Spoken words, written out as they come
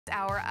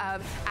Hour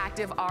of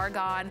Active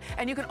Argan,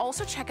 and you can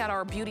also check out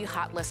our beauty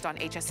hot list on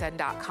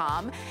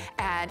hsn.com,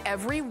 and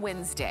every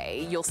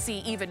Wednesday you'll see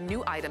even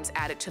new items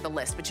added to the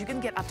list, but you can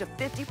get up to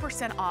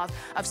 50% off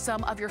of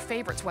some of your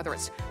favorites, whether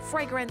it's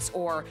fragrance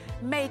or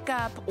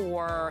makeup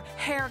or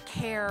hair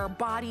care,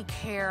 body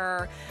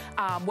care,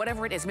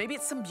 whatever it is. Maybe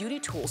it's some beauty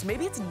tools,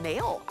 maybe it's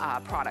nail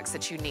products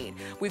that you need.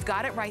 We've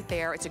got it right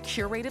there. It's a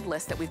curated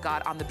list that we've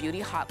got on the beauty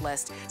hot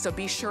list, so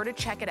be sure to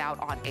check it out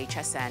on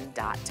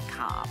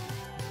hsn.com.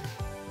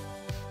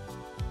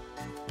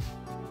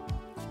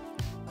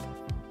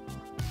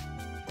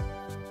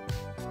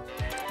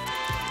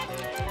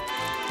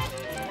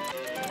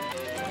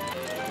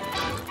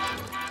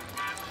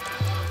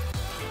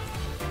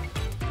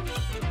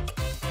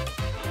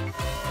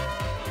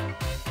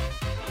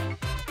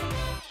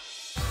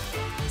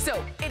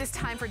 So it is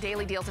time for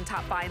Daily Deals and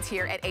Top Finds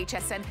here at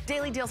HSN.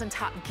 Daily Deals and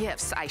Top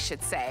Gifts, I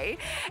should say.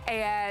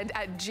 And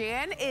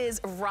Jan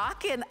is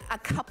rocking a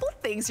couple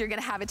things you're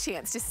gonna have a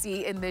chance to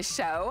see in this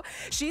show.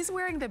 She's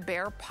wearing the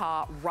Bare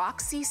Paw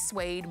Roxy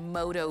Suede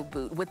Moto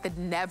boot with the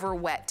Never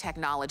Wet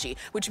technology,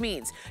 which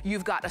means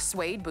you've got a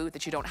suede boot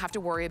that you don't have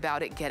to worry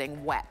about it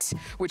getting wet,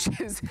 which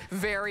is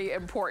very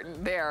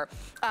important there.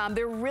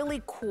 They're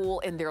really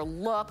cool in their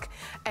look,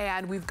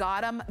 and we've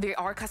got them. They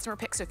are customer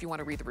picks, so if you want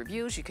to read the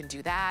reviews, you can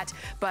do that.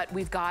 But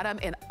we've got them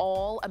in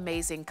all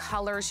amazing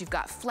colors. You've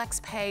got flex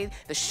pay.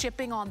 The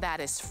shipping on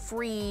that is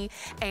free.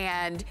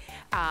 And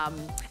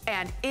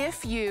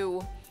if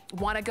you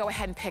want to go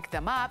ahead and pick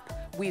them up,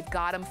 we've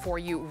got them for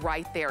you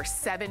right there.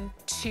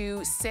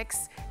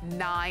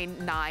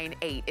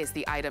 726998 is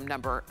the item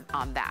number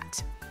on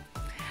that.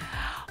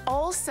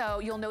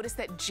 Also, you'll notice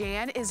that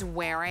Jan is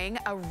wearing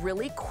a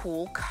really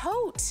cool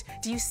coat.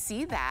 Do you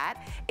see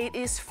that? It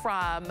is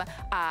from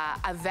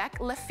Avec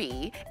La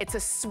Fille. It's a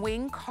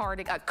swing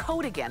cardigan, a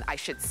coatigan, I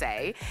should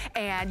say.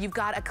 And you've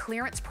got a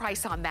clearance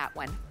price on that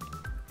one.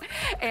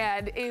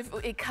 And if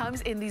it comes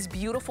in these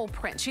beautiful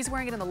prints. She's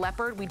wearing it in the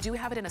leopard. We do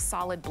have it in a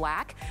solid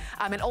black.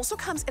 It also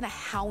comes in a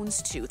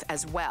houndstooth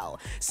as well.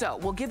 So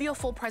we'll give you a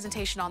full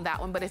presentation on that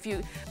one, but if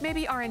you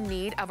maybe are in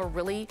need of a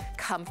really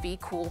comfy,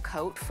 cool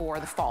coat for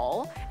the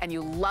fall, and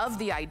you love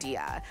the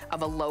idea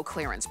of a low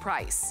clearance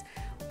price,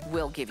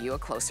 we'll give you a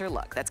closer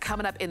look. That's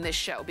coming up in this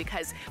show,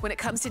 because when it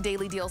comes to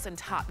daily deals and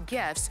top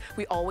gifts,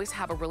 we always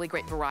have a really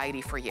great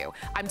variety for you.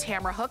 I'm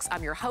Tamara Hooks,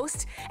 I'm your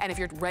host, and if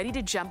you're ready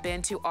to jump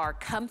into our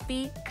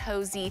comfy,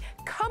 cozy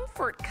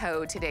comfort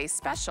code today's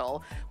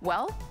special,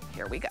 well,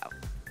 here we go.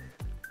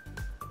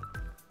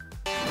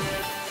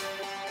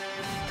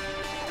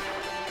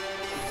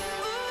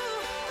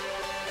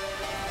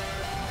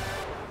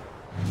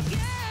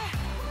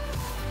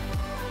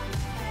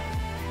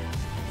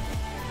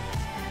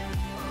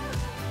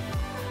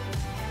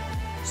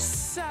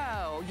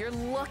 You're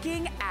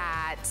looking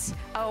at,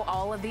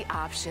 all of the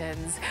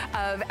options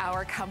of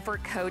our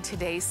comfort code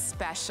today's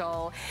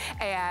special.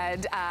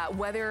 And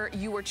whether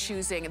you are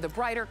choosing the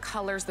brighter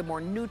colors, the more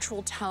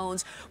neutral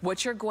tones,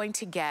 what you're going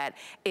to get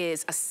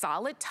is a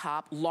solid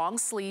top, long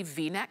sleeve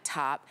V-neck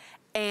top,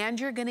 and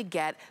you're gonna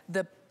get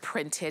the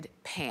printed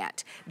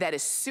pant that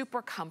is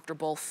super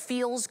comfortable,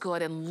 feels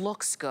good, and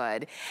looks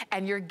good.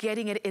 And you're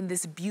getting it in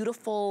this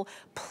beautiful,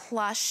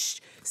 plush,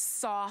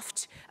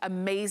 soft,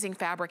 amazing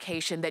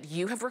fabrication that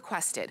you have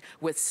requested,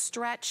 with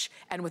stretch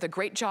and with a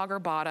great jogger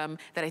bottom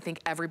that I think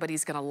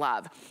everybody's gonna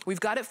love.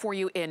 We've got it for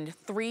you in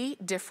 3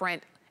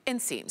 different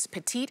inseams: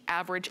 petite,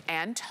 average,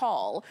 and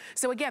tall.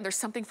 So again, there's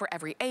something for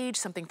every age,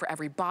 something for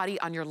every body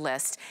on your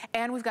list,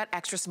 and we've got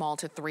extra small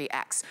to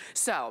 3X.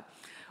 So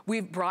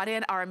we've brought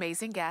in our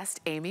amazing guest,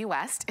 Amy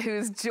West,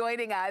 who's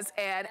joining us.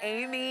 And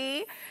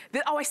Amy,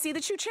 I see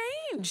that you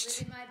changed.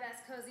 Living my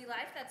best cozy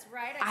life, that's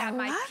right. I got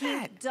my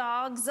pink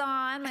dogs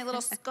on, my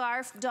little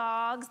scarf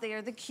dogs. They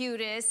are the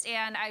cutest.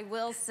 And I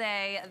will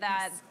say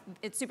that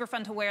it's super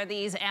fun to wear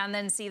these and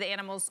then see the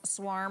animals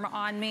swarm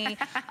on me.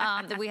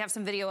 We have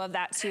some video of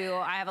that too.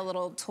 I have a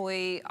little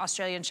toy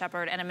Australian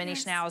Shepherd and a mini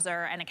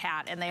Schnauzer and a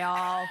cat, and they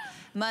all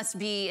must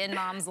be in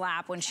mom's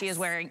lap when she is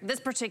wearing this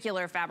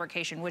particular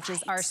fabrication, which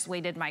is our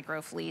suede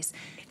micro fleece.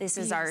 This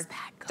is our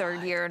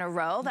 3rd year in a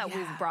row that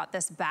we've brought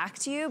this back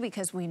to you,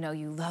 because we know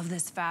you love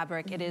this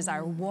fabric. It is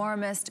our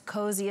warmest,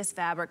 coziest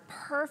fabric,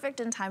 perfect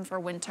in time for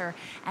winter,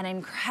 and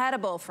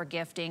incredible for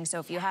gifting. So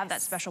if you have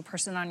that special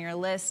person on your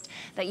list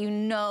that you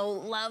know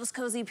loves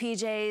cozy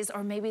PJs,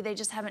 or maybe they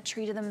just haven't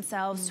treated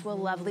themselves to a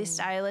lovely,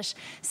 stylish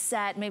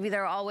set, maybe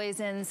they're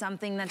always in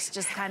something that's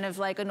just kind of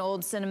like an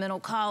old sentimental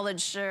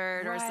college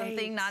shirt or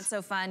something not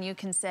so fun, you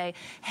can say,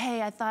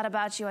 hey, I thought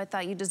about you. I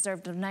thought you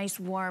deserved a nice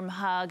warm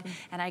hug,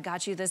 and I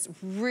got you this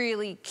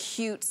really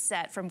cute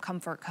set from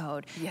Comfort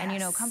Code. And you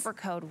know, Comfort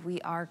Code,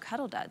 we are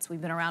Cuddle Duds.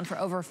 We've been around for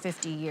over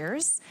 50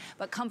 years,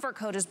 but Comfort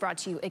Code is brought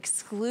to you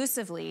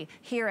exclusively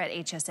here at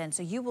HSN,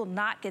 so you will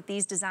not get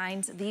these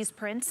designs, these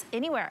prints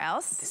anywhere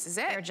else. This is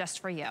it. They're just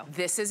for you.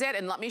 This is it,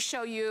 and let me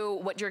show you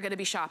what you're gonna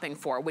be shopping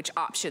for, which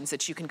options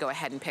that you can go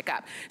ahead and pick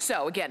up.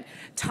 So again,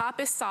 top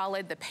is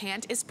solid, the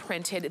pant is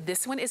printed.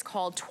 This one is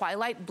called Twilight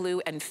Blue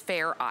and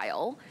Fair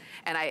Isle.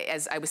 And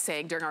as I was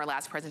saying during our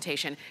last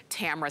presentation,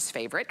 camera's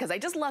favorite, because I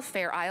just love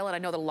Fair Isle, and I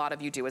know that a lot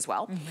of you do as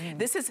well.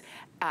 This is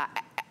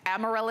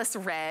amaryllis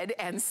red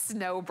and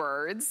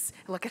snowbirds.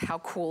 Look at how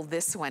cool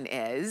this one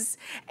is.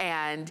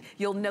 And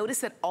you'll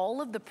notice that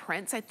all of the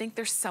prints, I think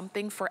there's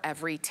something for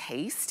every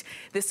taste.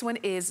 This one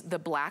is the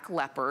black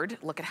leopard.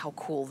 Look at how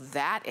cool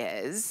that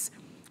is.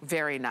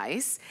 Very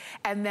nice.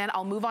 And then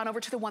I'll move on over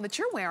to the one that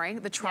you're wearing,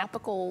 the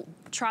tropical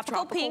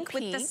pink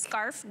with the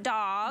scarf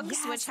dogs,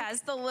 which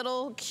has the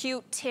little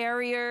cute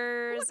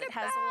terriers. It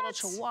has a little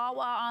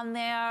Chihuahua on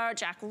there,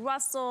 Jack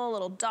Russell,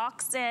 little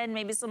Dachshund,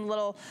 maybe some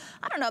little,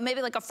 I don't know,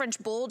 maybe like a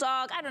French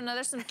Bulldog. I don't know,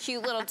 there's some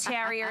cute little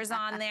terriers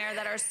on there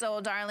that are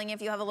so darling.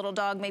 If you have a little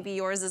dog, maybe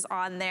yours is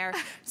on there.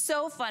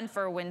 So fun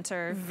for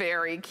winter.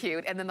 Very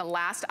cute. And then the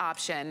last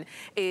option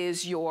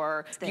is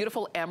your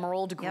beautiful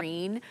emerald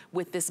green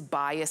with this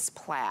bias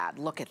plaid.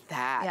 Look at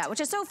that. Yeah, which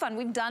is so fun.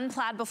 We've done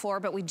plaid before,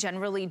 but we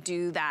generally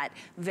do that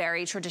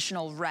very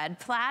traditional red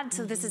plaid.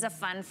 So this is a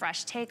fun,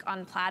 fresh take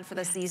on plaid for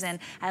the season.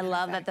 I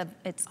love that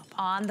it's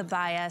on the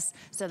bias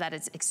so that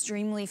it's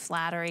extremely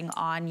flattering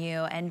on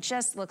you and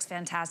just looks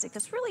fantastic.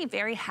 This really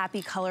very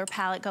happy color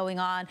palette going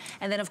on.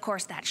 And then of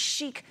course that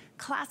chic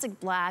classic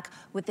black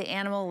with the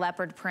animal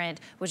leopard print,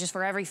 which is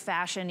for every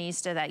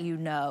fashionista that you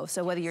know.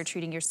 So whether you're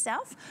treating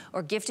yourself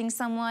or gifting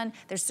someone,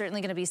 there's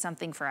certainly gonna be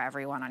something for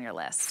everyone on your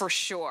list. For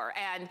sure,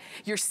 and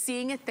you're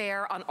seeing it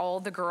there on all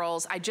the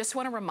girls. I just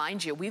wanna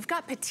remind you, we've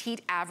got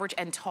petite, average,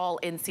 and tall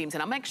inseams,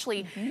 and I'm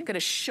actually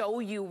gonna show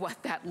you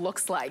what that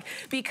looks like,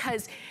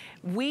 because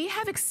we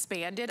have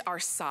expanded our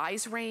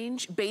size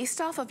range based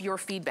off of your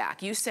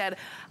feedback. You said,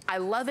 I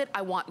love it,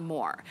 I want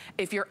more.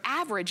 If you're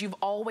average, you've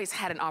always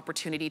had an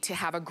opportunity to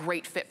have a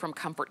great fit from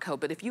Comfort Co.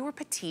 But if you were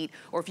petite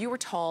or if you were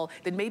tall,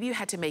 then maybe you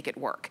had to make it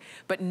work.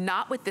 But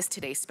not with this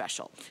today's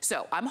special.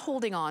 So I'm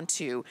holding on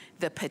to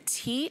the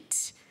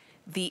petite,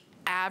 the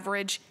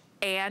average,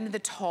 and the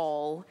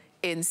tall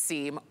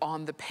inseam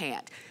on the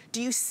pant.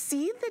 Do you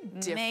see the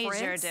difference?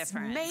 Major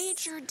difference.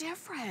 Major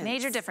difference.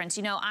 Major difference.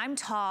 You know, I'm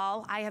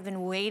tall. I have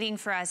been waiting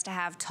for us to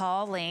have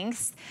tall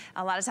lengths.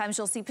 A lot of times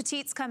you'll see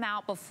petites come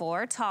out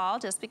before tall,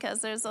 just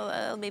because there's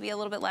maybe a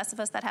little bit less of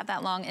us that have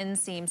that long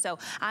inseam. So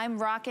I'm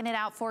rocking it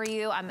out for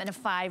you. I'm in a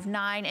 5'9",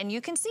 and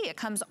you can see it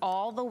comes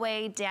all the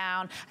way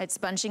down. It's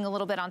bunching a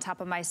little bit on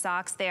top of my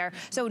socks there.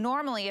 So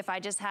normally if I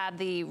just had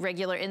the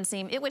regular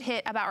inseam, it would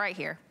hit about right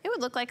here. It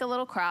would look like a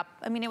little crop.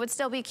 I mean, it would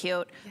still be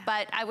cute,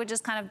 but I would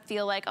just kind of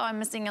feel like, oh, I'm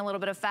missing a little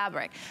bit of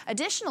fabric.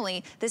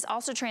 Additionally, this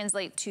also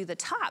translates to the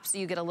top, so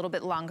you get a little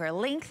bit longer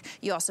length.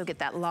 You also get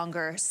that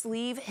longer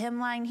sleeve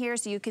hemline here,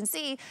 so you can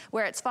see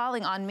where it's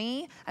falling on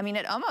me. I mean,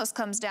 it almost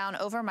comes down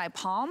over my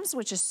palms,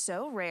 which is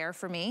so rare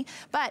for me.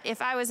 But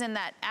if I was in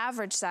that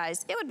average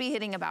size, it would be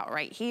hitting about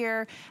right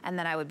here, and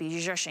then I would be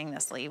zhushing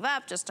the sleeve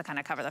up just to kind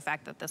of cover the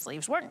fact that the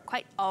sleeves weren't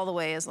quite all the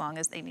way as long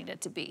as they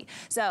needed to be.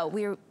 So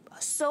we're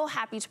so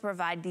happy to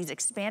provide these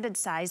expanded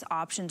size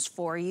options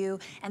for you,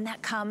 and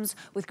that comes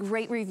with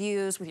great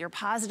reviews, with your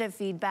positive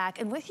feedback,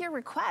 and with your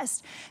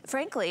request.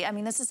 Frankly, I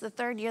mean, this is the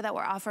 3rd year that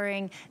we're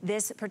offering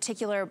this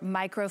particular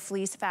micro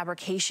fleece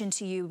fabrication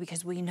to you,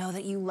 because we know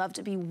that you love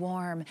to be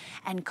warm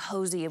and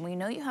cozy, and we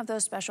know you have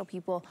those special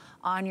people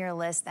on your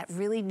list that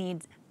really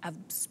need a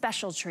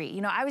special treat.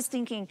 You know, I was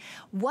thinking,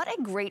 what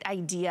a great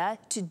idea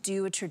to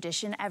do a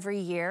tradition every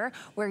year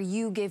where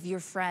you give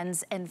your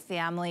friends and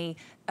family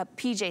a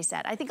PJ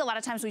set. I think a lot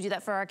of times we do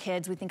that for our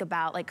kids. We think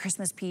about like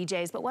Christmas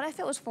PJs, but what if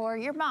it was for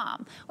your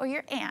mom or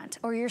your aunt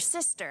or your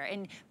sister?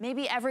 And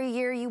maybe every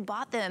year you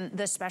bought them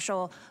the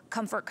special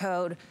Comfort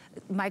Code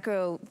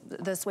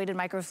the suede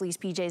micro fleece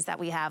PJs that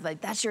we have.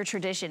 Like, that's your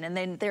tradition. And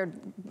then they're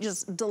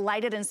just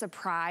delighted and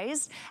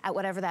surprised at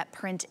whatever that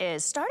print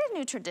is. Start a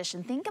new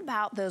tradition. Think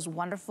about those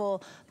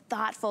wonderful,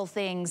 thoughtful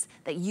things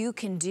that you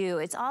can do.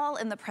 It's all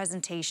in the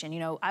presentation. You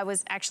know, I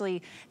was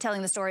actually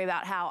telling the story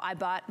about how I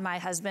bought my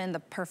husband the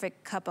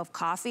perfect cup of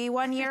coffee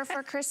one year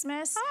for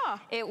Christmas.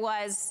 It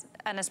was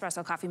an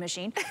espresso coffee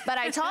machine. But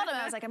I told him,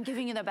 I was like, I'm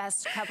giving you the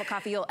best cup of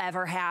coffee you'll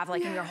ever have,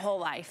 like in your whole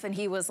life. And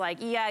he was like,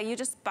 yeah, you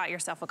just bought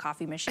yourself a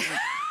coffee machine.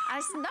 I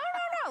said,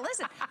 no,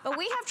 listen, but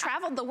we have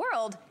traveled the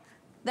world.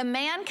 The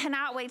man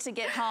cannot wait to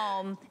get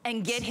home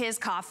and get his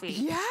coffee.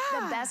 Yeah.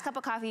 The best cup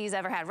of coffee he's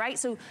ever had, right?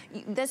 So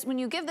when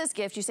you give this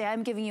gift, you say,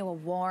 I'm giving you a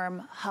warm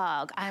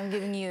hug. I'm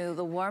giving you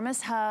the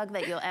warmest hug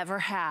that you'll ever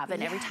have.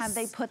 And every time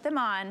they put them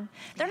on,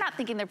 they're not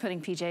thinking they're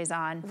putting PJs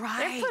on.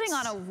 Right. They're putting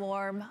on a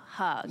warm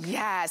hug.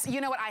 Yes. You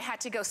know what? I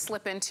had to go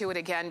slip into it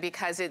again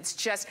because it's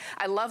just,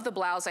 I love the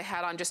blouse I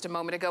had on just a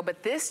moment ago,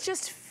 but this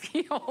just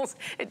feels,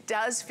 it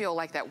does feel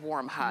like that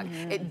warm hug.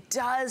 It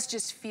does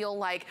just feel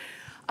like,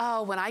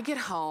 oh, when I get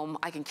home,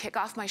 I can kick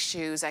off my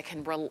shoes, I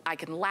can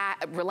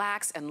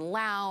relax and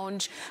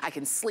lounge, I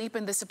can sleep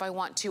in this if I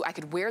want to, I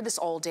could wear this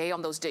all day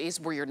on those days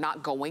where you're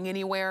not going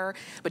anywhere,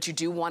 but you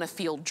do want to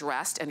feel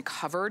dressed and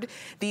covered.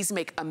 These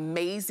make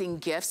amazing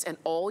gifts, and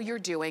all you're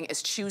doing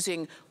is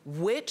choosing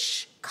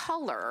which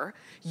color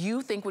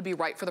you think would be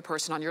right for the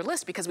person on your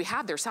list, because we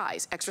have their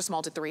size, extra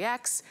small to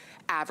 3X,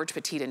 average,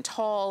 petite, and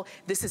tall.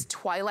 This is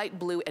Twilight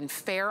Blue and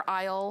Fair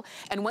Isle.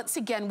 And once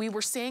again, we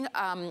were seeing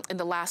in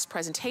the last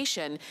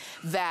presentation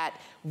collection that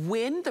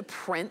when the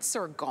prints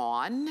are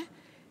gone,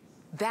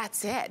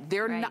 that's it.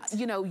 They're not,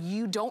 you know,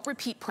 you don't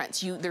repeat prints.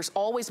 There's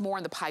always more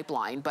in the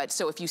pipeline, but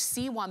so if you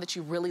see one that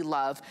you really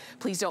love,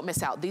 please don't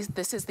miss out.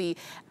 This is the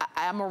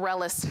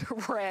amaryllis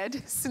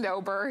red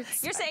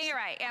snowbirds. You're saying it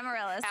right,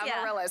 amaryllis.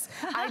 Amaryllis.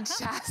 Yeah. I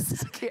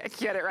just can't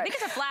get it right. I think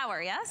it's a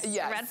flower, yes?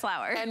 Yes. A red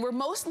flower. And we're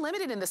most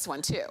limited in this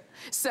one too.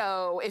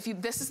 So if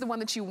this is the one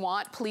that you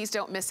want, please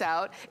don't miss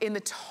out. In the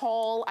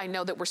tall, I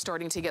know that we're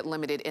starting to get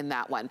limited in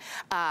that one.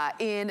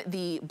 In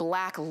the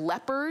black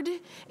leopard,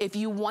 if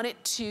you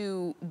wanted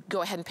to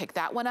go ahead and pick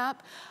that one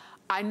up.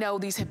 I know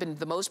these have been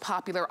the most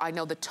popular. I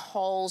know the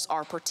talls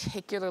are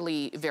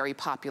particularly very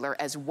popular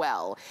as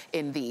well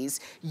in these.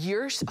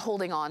 You're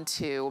holding on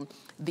to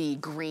the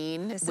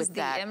green this with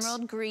that. This is the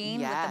emerald green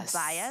with the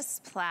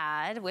bias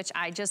plaid, which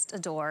I just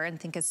adore and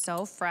think is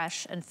so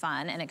fresh and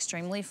fun and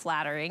extremely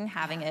flattering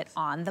having it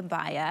on the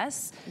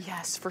bias.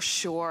 Yes, for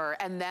sure.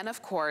 And then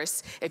of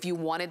course, if you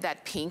wanted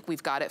that pink,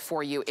 we've got it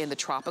for you in the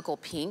tropical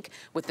pink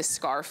with the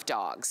scarf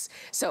dogs.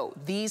 So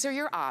these are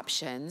your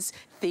options.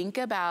 Think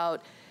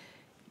about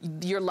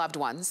your loved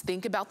ones.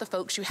 Think about the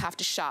folks you have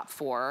to shop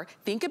for.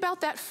 Think about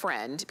that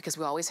friend, because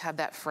we always have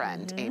that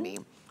friend, Amy,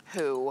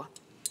 who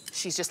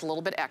she's just a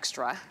little bit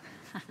extra.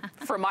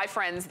 For my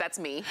friends, that's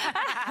me.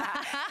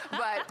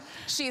 But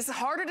she's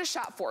harder to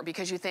shop for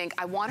because you think,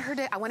 I want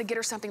to get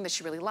her something that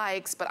she really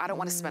likes, but I don't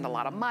want to spend a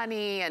lot of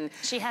money. And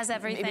she has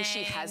everything. Maybe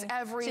she has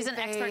everything. She's an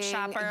expert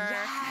shopper.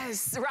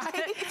 Yes,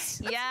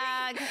 right?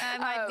 Yeah, I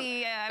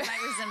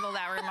might resemble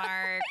that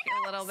remark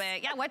a little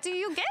bit. Yeah, what do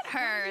you get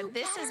her?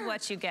 This is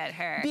what you get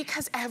her.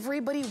 Because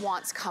everybody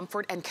wants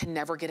comfort and can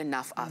never get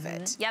enough of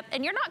it. Yep,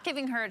 and you're not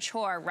giving her a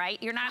chore,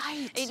 right? You're not.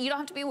 You don't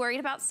have to be worried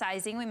about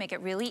sizing. We make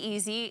it really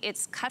easy.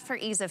 It's cut for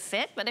ease of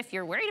fit, but if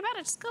you're worried about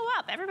it, just go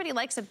up. Everybody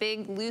likes a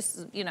big,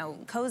 loose, you know,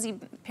 cozy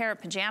pair of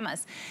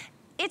pajamas.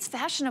 It's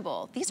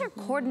fashionable. These are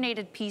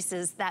coordinated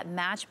pieces that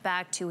match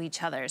back to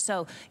each other.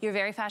 So your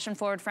very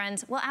fashion-forward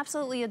friends will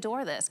absolutely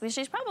adore this because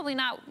she's probably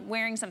not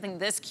wearing something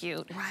this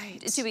cute,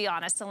 to be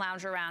honest, to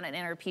lounge around in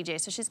her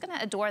PJs. So she's gonna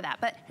adore that.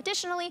 But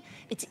additionally,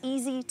 it's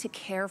easy to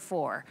care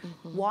for.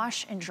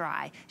 Wash and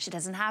dry. She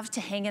doesn't have to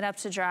hang it up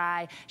to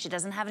dry. She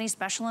doesn't have any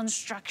special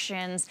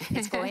instructions.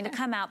 It's going to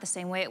come out the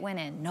same way it went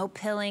in. No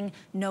pilling,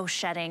 no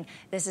shedding.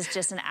 This is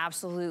just an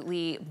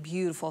absolutely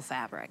beautiful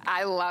fabric.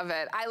 I love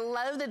it. I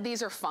love that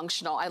these are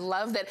functional. I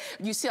love that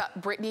you see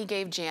Brittany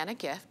gave Jan a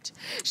gift.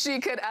 She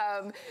could,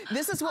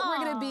 this is what we're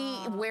gonna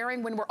be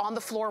wearing when we're on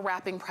the floor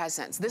wrapping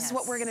presents. This is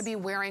what we're gonna be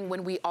wearing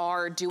when we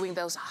are doing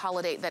those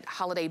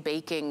holiday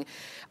baking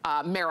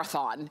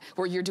marathon,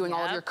 where you're doing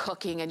all of your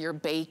cooking and your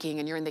baking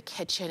and you're in the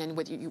kitchen and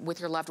with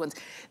your loved ones.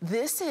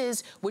 This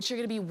is what you're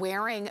gonna be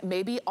wearing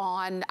maybe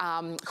on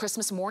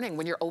Christmas morning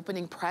when you're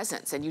opening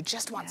presents and you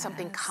just want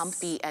something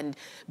comfy and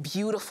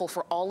beautiful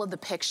for all of the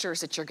pictures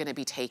that you're gonna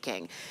be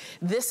taking.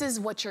 This is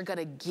what you're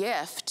gonna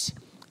gift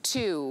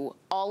to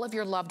all of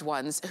your loved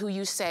ones who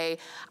you say,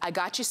 I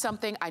got you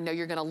something, I know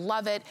you're gonna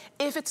love it.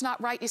 If it's not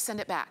right, you send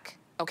it back.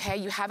 Okay,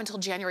 you have until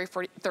January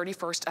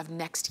 31st of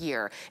next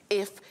year.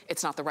 If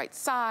it's not the right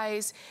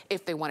size,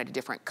 if they wanted a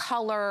different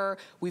color,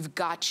 we've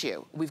got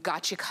you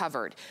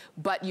covered.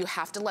 But you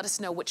have to let us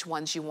know which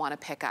ones you wanna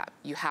pick up.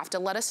 You have to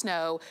let us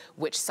know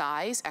which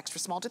size, extra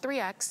small to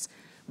 3X,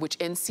 which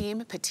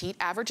inseam, petite,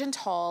 average, and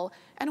tall,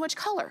 and which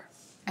color.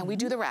 And we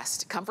do the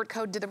rest. Comfort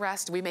Code did the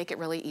rest. We make it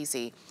really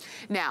easy.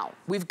 Now,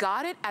 we've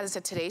got it as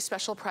a today's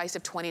special price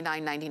of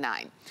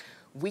 $29.99.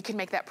 We can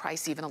make that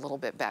price even a little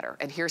bit better,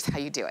 and here's how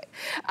you do it.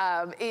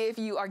 If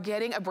you are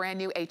getting a brand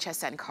new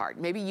HSN card,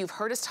 maybe you've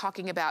heard us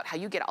talking about how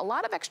you get a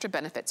lot of extra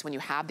benefits when you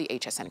have the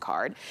HSN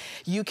card.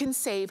 You can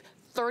save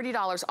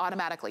 $30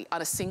 automatically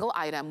on a single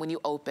item when you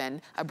open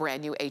a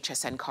brand new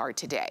HSN card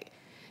today.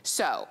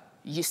 So,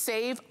 you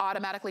save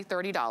automatically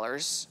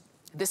 $30.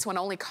 This one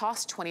only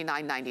costs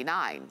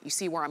 $29.99. You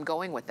see where I'm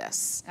going with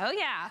this? Oh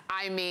yeah.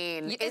 I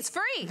mean, it's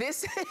free.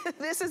 This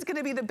is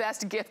gonna be the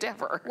best gift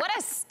ever. What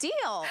a steal.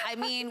 I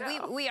mean,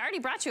 we already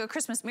brought you a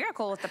Christmas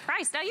miracle with the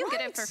price. Now you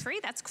get it for free.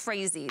 That's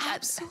crazy.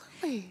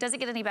 Absolutely. Does it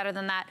get any better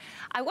than that?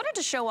 I wanted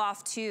to show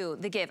off too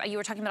the gift. You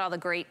were talking about all the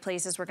great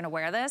places we're gonna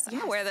wear this. I'm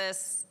gonna wear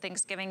this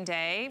Thanksgiving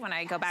Day when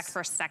I go back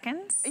for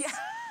seconds. Yeah.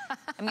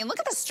 I mean, look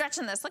at the stretch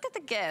in this. Look at the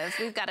give.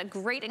 We've got a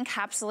great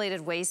encapsulated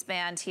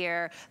waistband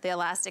here. The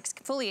elastic's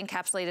fully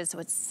encapsulated, so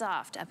it's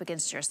soft up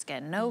against your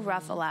skin. No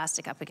rough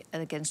elastic up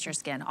against your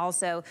skin.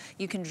 Also,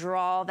 you can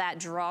draw that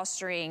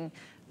drawstring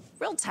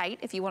real tight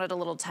if you want it a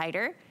little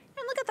tighter.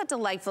 And look at that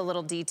delightful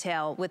little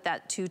detail with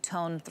that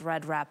two-tone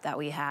thread wrap that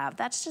we have.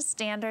 That's just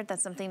standard.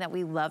 That's something that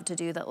we love to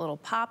do, that little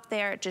pop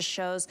there. It just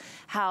shows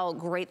how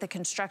great the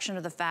construction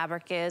of the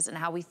fabric is and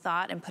how we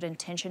thought and put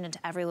intention into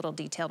every little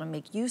detail to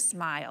make you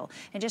smile.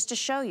 And just to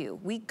show you,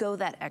 we go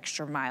that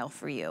extra mile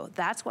for you.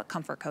 That's what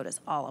Comfort Code is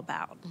all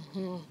about.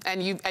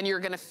 And you're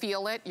gonna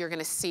feel it, you're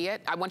gonna see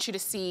it. I want you to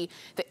see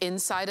the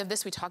inside of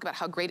this. We talk about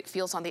how great it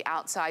feels on the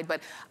outside,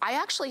 but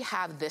I actually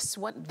have this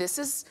one. This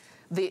is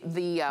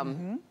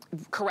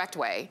correct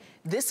way.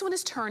 This one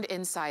is turned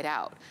inside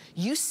out.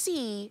 You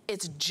see,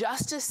 it's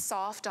just as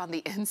soft on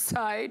the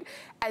inside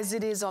as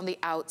it is on the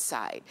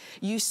outside.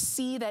 You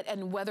see that,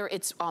 and whether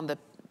it's on the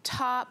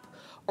top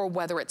or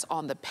whether it's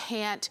on the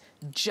pant,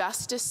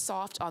 just as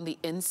soft on the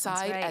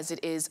inside as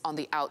it is on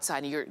the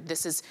outside. And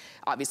this is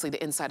obviously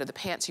the inside of the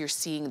pants, so you're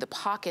seeing the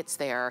pockets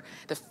there.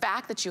 The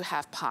fact that you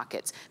have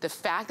pockets, the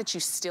fact that you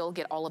still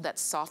get all of that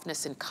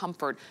softness and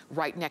comfort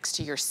right next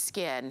to your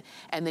skin,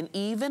 and then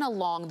even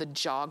along the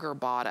jogger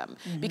bottom.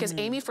 Because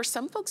Amy, for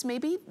some folks,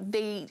 maybe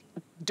they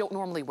don't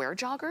normally wear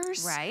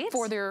joggers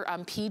for their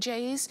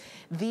PJs.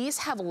 These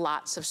have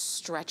lots of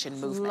stretch and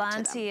movement to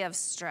them. Plenty of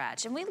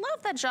stretch. And we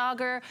love the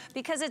jogger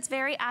because it's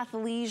very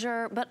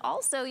athleisure, but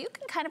also you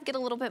can kind of get a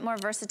little bit more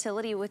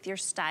versatility with your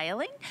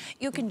styling.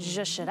 You can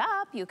zhuzh it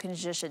up, you can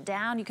zhuzh it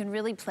down, you can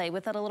really play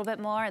with it a little bit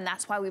more, and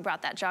that's why we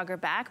brought that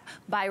jogger back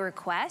by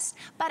request.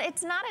 But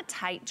it's not a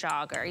tight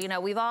jogger. You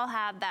know, we've all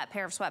had that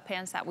pair of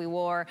sweatpants that we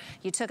wore.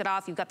 You took it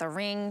off, you've got the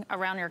ring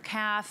around your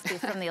calf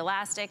from the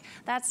elastic.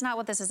 That's not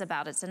what this is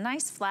about. It's a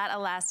nice flat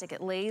elastic. It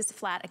lays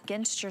flat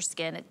against your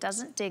skin. It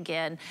doesn't dig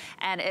in,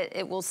 and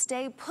it will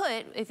stay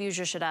put if you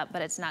zhuzh it up,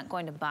 but it's not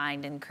going to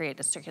bind and create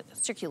a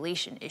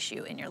circulation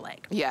issue in your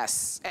leg.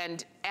 Yes,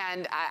 and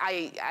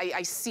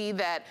I see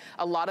that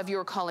a lot of you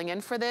are calling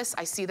in for this.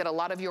 I see that a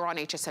lot of you are on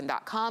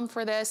hsn.com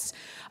for this.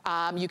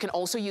 You can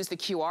also use the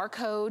QR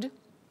code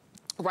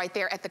right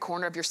there at the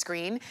corner of your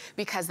screen,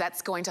 because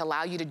that's going to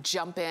allow you to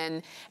jump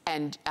in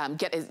and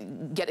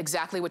get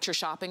exactly what you're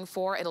shopping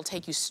for. It'll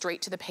take you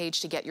straight to the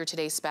page to get your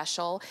today's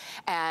special.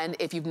 And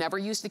if you've never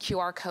used the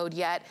QR code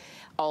yet,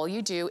 all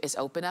you do is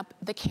open up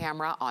the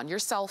camera on your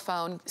cell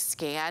phone,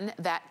 scan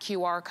that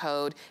QR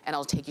code, and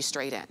it'll take you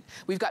straight in.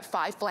 We've got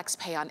 5 flex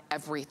pay on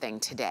everything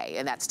today,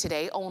 and that's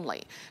today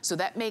only. So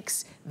that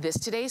makes this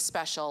today's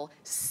special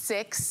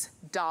 $6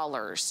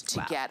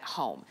 to get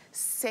home.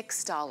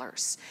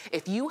 $6.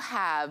 If you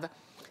have,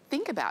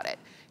 think about it,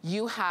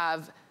 you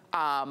have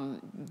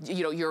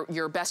you know,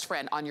 your best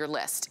friend on your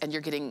list, and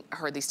you're getting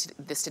her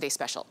this today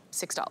special,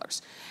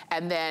 $6.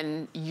 And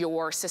then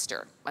your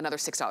sister, another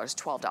 $6,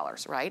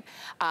 $12, right?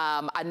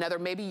 Another,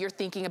 maybe you're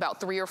thinking about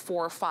 3 or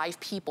 4 or 5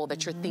 people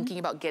that you're thinking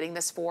about getting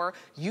this for.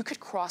 You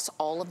could cross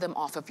all of them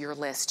off of your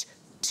list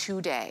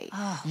today.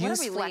 Use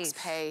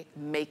FlexPay,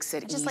 makes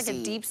it easy. Just like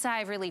a deep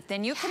sigh of relief.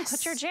 Then you can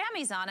put your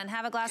jammies on and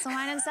have a glass of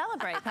wine and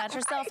celebrate. Pat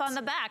yourself on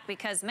the back,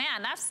 because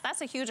man, that's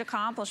a huge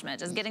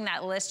accomplishment, just getting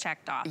that list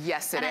checked off.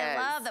 Yes, it is. And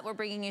I love that we're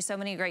bringing you so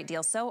many great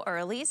deals so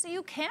early, so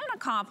you can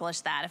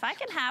accomplish that. If I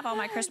can have all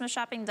my Christmas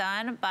shopping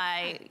done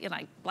by, you know,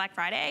 like Black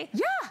Friday,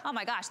 oh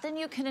my gosh, then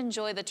you can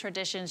enjoy the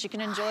traditions. You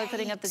can enjoy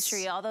putting up the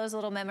tree, all those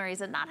little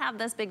memories, and not have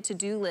this big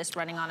to-do list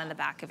running on in the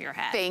back of your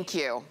head. Thank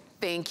you.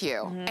 Thank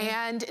you.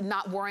 And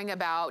not worrying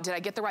about, did I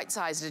get the right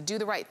size? Did I do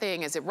the right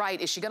thing? Is it right?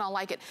 Is she gonna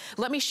like it?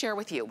 Let me share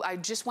with you. I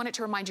just wanted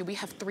to remind you, we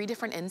have 3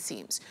 different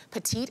inseams,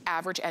 petite,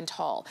 average, and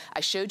tall. I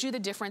showed you the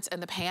difference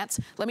in the pants.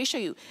 Let me show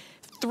you.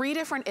 3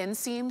 different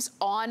inseams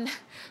on,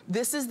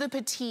 this is the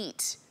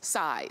petite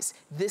size,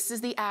 this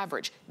is the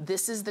average,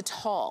 this is the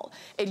tall.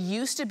 It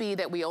used to be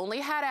that we only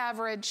had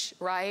average,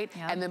 right?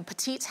 And then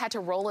petites had to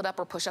roll it up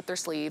or push up their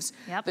sleeves.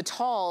 The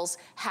talls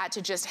had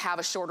to just have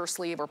a shorter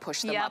sleeve or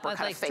push them up or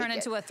kind of fake it. Turn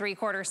into a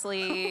 3/4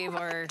 sleeve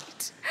or,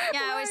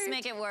 always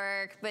make it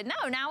work. But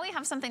no, now we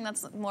have something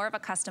that's more of a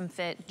custom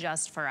fit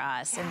just for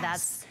us. And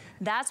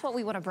that's what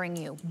we want to bring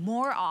you.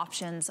 More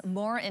options,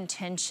 more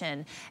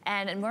intention,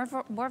 and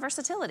more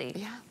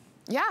versatility.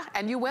 Yeah,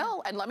 and you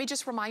will. And let me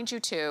just remind you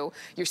too,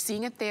 you're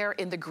seeing it there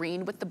in the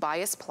green with the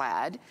bias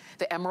plaid,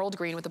 the emerald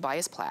green with the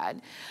bias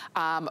plaid.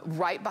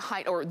 Right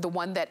behind, or the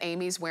one that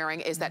Amy's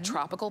wearing is that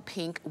tropical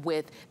pink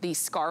with the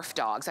scarf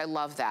dogs. I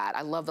love that.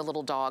 I love the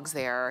little dogs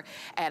there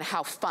and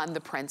how fun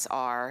the prints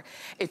are.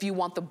 If you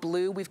want the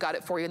blue, we've got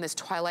it for you in this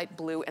twilight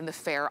blue in the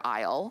Fair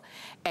Isle.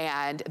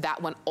 And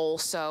that one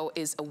also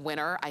is a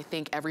winner. I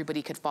think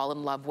everybody could fall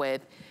in love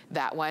with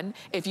that one.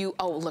 If you,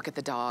 oh, look at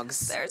the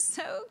dogs. They're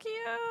so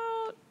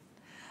cute.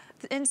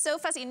 And so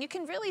fussy, and you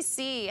can really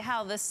see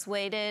how the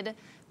suede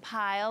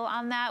pile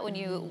on that, when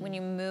you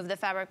move the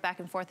fabric back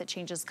and forth, it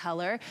changes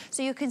color.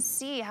 So you can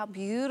see how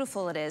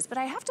beautiful it is. But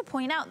I have to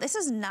point out, this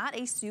is not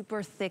a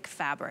super thick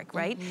fabric,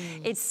 right?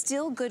 It's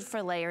still good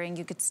for layering.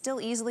 You could still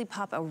easily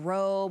pop a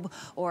robe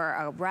or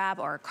a wrap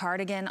or a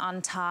cardigan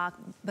on top,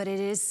 but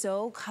it is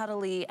so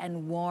cuddly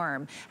and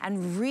warm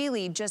and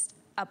really just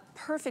a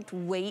perfect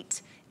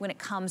weight when it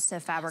comes to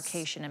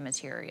fabrication and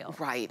material.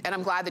 Right, and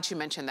I'm glad that you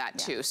mentioned that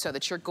too, so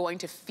that you're going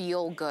to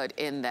feel good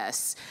in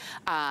this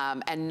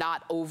and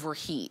not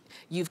overheat.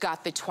 You've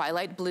got the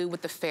twilight blue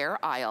with the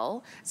Fair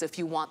Isle, so if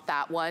you want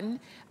that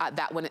one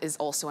is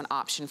also an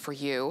option for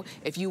you.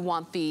 If you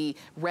want the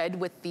red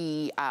with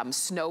the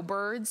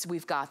snowbirds,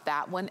 we've got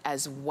that one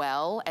as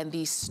well, and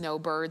these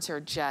snowbirds are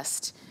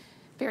just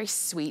very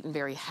sweet and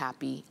very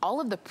happy. All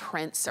of the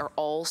prints are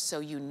all so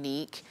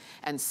unique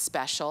and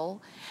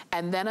special.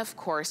 And then of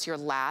course your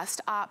last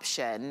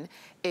option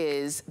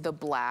is the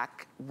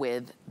black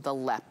with the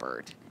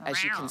leopard,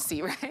 as you can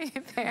see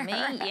right there.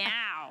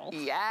 Meow. now.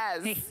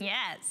 Yes.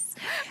 Yes.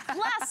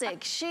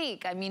 Classic,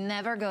 chic. I mean,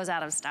 never goes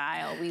out of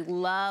style. We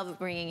love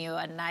bringing you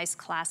a nice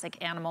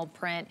classic animal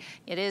print.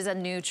 It is a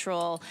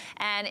neutral.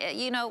 And,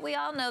 you know, we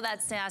all know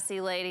that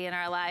sassy lady in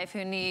our life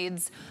who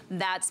needs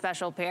that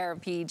special pair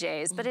of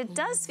PJs. But it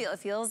does feel, it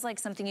feels like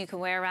something you can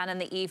wear around in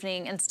the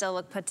evening and still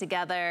look put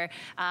together.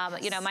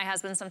 You know, my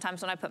husband,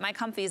 sometimes when I put my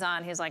comfies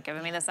on, he's like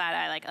giving me the side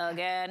eye, like,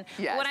 again.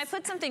 Yes. But when I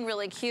put something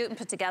really cute and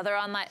put together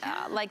on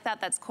like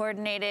that, that's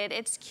coordinated,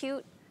 it's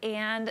cute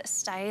and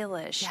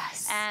stylish.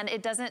 Yes. And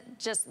it doesn't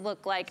just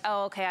look like,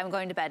 oh, okay, I'm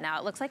going to bed now.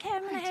 It looks like, hey,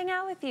 I'm gonna hang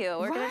out with you.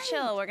 We're gonna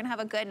chill. We're gonna have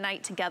a good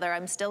night together.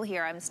 I'm still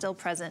here. I'm still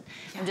present.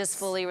 I'm just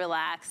fully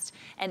relaxed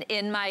and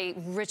in my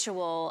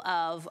ritual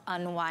of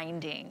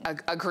unwinding.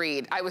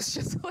 Agreed. I was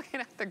just looking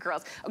at the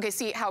girls. Okay,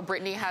 see how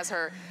Brittany has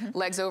her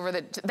legs over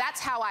the, that's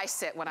how I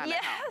sit when I'm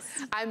at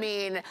home. I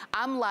mean,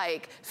 I'm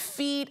like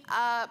feet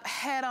up,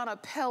 head on a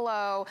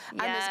pillow.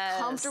 I'm as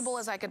comfortable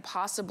as I could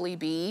possibly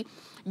be.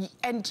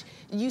 And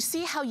you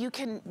see how you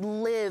can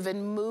live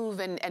and move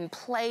and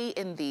play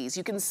in these.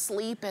 You can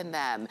sleep in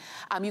them.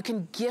 You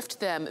can gift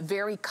them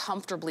very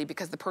comfortably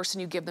because the person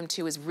you give them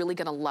to is really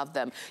gonna love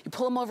them. You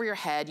pull them over your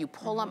head, you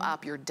pull them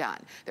up, you're done.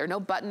 There are no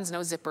buttons,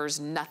 no zippers,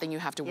 nothing you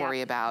have to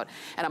worry about.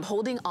 And I'm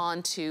holding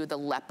on to the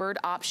leopard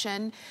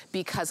option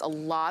because a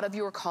lot of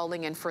you are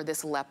calling in for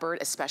this leopard,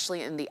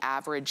 especially in the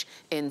average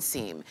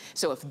inseam.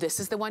 So if this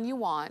is the one you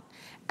want,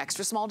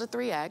 extra small to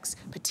 3X,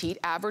 petite,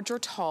 average, or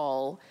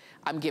tall,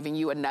 I'm giving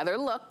you another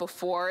look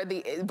before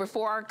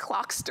our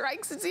clock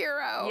strikes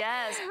 0.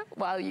 Yes.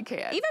 While you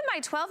can. Even my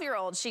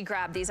 12-year-old, she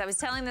grabbed these. I was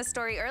telling this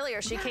story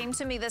earlier. She came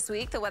to me this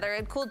week. The weather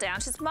had cooled down.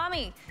 She said,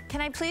 Mommy,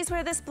 can I please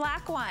wear this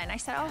black one? I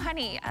said, oh,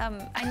 honey,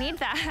 I need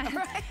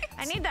that.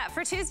 I need that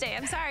for Tuesday.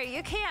 I'm sorry,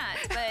 you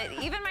can't. But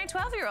even my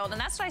 12-year-old, and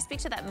that's why I speak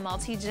to that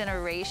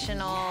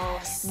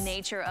multi-generational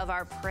nature of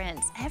our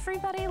prints.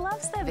 Everybody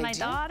loves them. My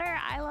daughter,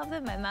 I love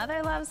them. My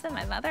mother loves them.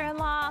 My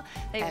mother-in-law.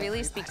 They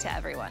really speak to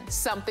everyone.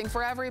 Something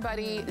for everybody.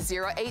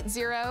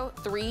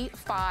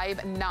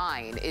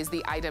 080359 is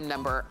the item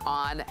number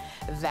on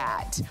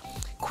that.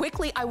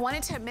 Quickly, I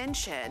wanted to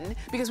mention,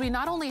 because we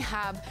not only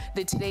have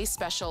the today's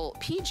special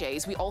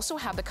PJs, we also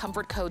have the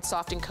Comfort Code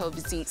Soft and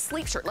Cozy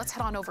Sleep Shirt. Let's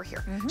head on over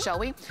here, shall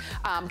we?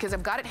 Because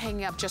I've got it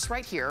hanging up just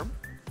right here.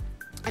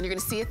 And you're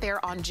gonna see it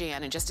there on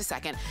Jan in just a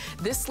second.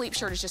 this sleep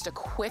shirt is just a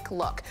quick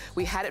look.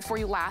 We had it for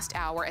you last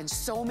hour and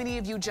so many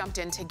of you jumped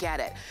in to get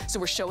it. So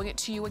we're showing it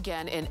to you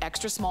again in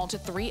extra small to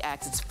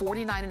 3X. It's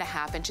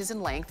 49.5 inches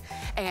in length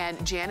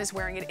and Jan is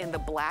wearing it in the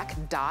black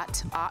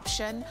dot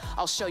option.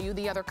 I'll show you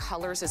the other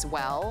colors as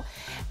well.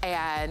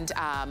 And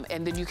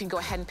then you can go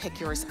ahead and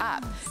pick yours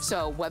up.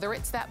 So whether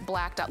it's that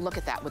black dot, look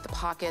at that with the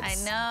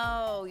pockets. I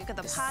know, you got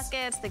the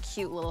pockets, the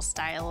cute little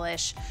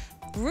stylish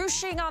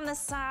ruching on the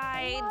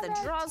side, the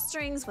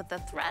drawstrings with the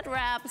thread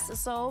wraps,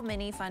 so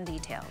many fun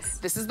details.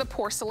 This is the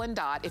porcelain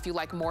dot, if you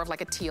like more of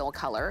like a teal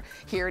color.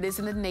 Here it is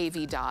in the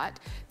navy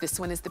dot. This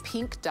one is the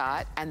pink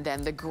dot, and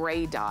then the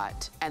gray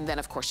dot. And then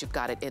of course you've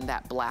got it in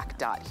that black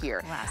dot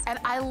here. And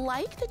I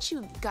like that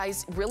you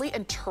guys really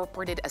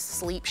interpreted a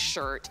sleep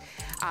shirt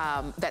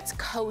that's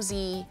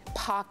cozy,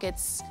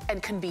 pockets,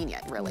 and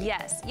convenient, really.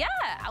 Yes, yeah,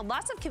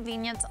 lots of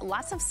convenience,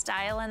 lots of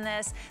style in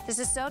this. This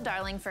is so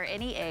darling for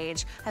any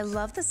age. I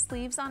love the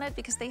sleeves on it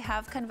because they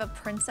have kind of a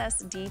princess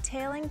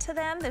detailing to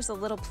them. There's a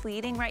little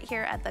pleating right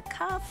here at the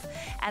cuff,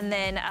 and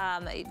then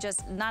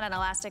just not an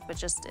elastic, but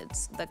just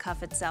the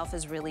cuff itself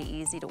is really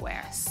easy to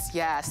wear.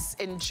 Yes,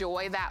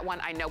 enjoy that one.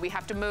 I know we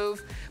have to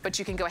move, but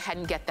you can go ahead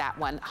and get that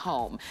one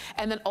home.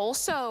 And then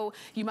also,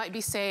 you might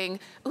be saying,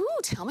 ooh,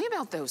 tell me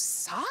about those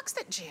socks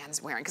that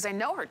Jan's wearing, because I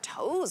know her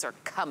toes are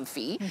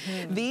comfy.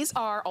 These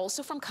are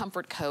also from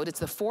Comfort Code. It's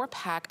the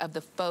 4-pack of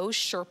the faux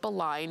Sherpa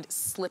lined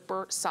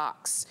slipper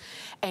socks.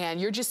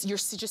 And you're just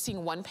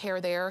seeing one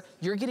pair there.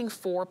 You're getting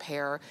 4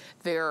 pair.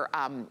 They're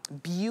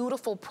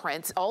beautiful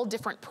prints, all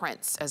different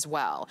prints as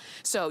well.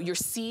 So you're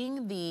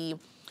seeing the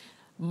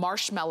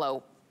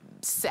marshmallow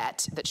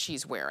set that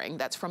she's wearing.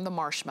 That's from the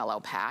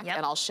marshmallow pack.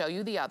 And I'll show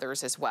you the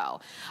others as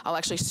well. I'll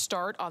actually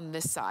start on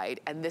this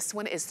side, and this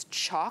one is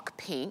chalk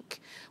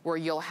pink, where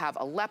you'll have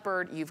a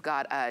leopard, you've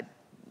got a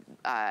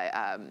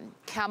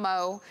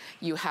camo,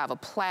 you have a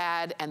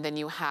plaid, and then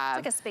you have...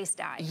 It's like a space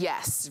dye.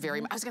 Yes,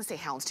 very I was gonna say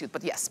houndstooth,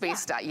 but yes,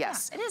 space dye,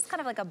 yes. Yeah, it is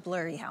kind of like a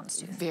blurry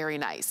houndstooth. Very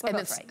nice. And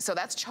then, so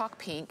that's chalk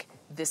pink.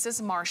 This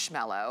is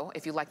marshmallow,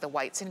 if you like the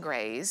whites and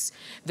grays.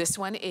 This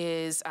one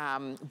is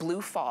blue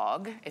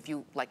fog, if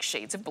you like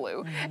shades of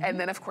blue. And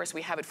then, of course,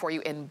 we have it for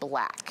you in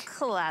black.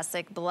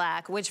 Classic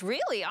black, which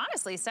really,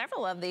 honestly,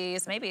 several of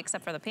these, maybe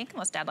except for the pink,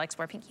 unless Dad likes to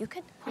wear pink, you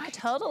could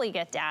totally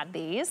get Dad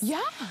these.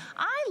 Yeah.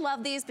 I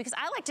love these because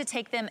I like to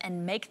take them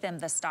and make them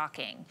the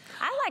stocking.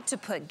 I like to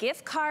put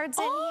gift cards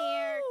in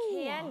here,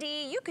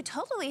 candy. You could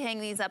totally hang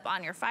these up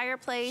on your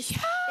fireplace.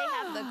 Yeah. They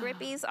have the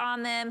grippies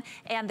on them,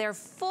 and they're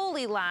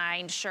fully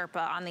lined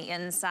Sherpa on the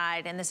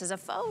inside. And this is a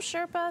faux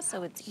Sherpa,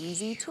 so it's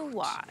easy to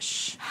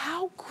wash.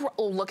 Oh,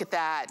 look at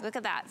that. Look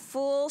at that.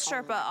 Full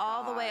Sherpa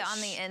all the way on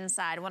the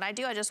inside. What I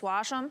do, I just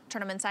wash them,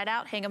 turn them inside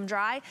out, hang them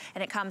dry,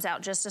 and it comes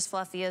out just as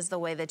fluffy as the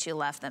way that you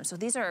left them. So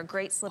these are a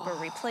great slipper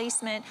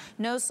replacement.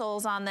 No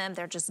soles on them.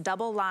 They're just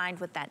double lined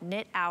with that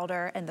knit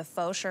outer and the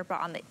faux Sherpa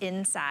on the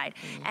inside.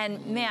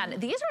 And man,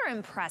 these are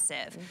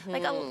impressive.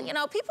 Like, you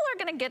know, people are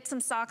gonna get some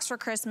socks for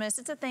Christmas.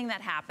 It's a thing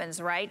that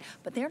happens, right?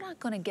 But they're not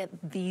gonna get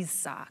these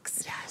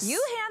socks. Yes.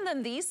 You hand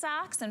them these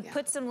socks and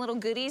put some little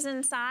goodies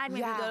inside.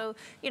 Maybe go,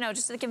 you know,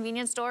 just to the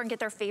convenience store and get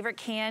their favorite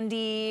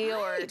candy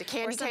or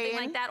something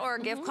like that, or a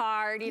gift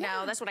card. You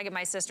know, that's what I give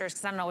my sisters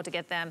because I don't know what to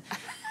get them.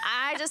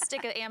 I just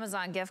stick an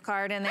Amazon gift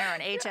card in there, or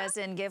an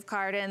HSN gift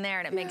card in there,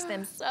 and it makes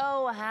them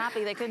so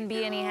happy. They couldn't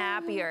be any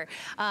happier.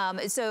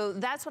 So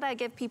that's what I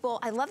give people.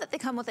 I love that they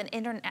come with an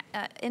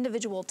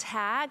individual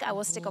tag. I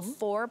will stick a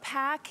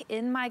 4-pack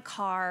in my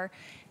car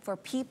for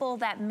people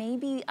that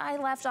maybe I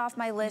left off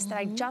my list that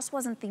I just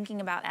wasn't thinking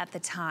about at the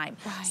time.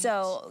 Right.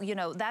 So, you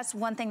know, that's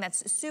one thing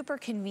that's super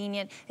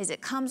convenient, is it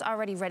comes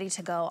already ready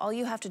to go. All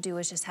you have to do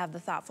is just have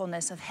the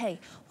thoughtfulness of, hey,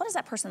 what does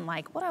that person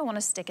like? What do I want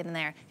to stick in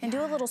there? And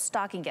do a little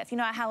stocking gift. You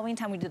know, at Halloween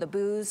time we do the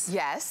booze.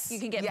 Yes. You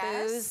can get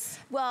booze.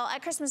 Well,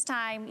 at Christmas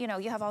time, you know,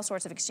 you have all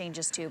sorts of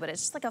exchanges too, but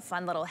it's just like a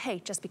fun little, hey,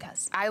 just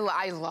because. I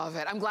love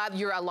it. I'm glad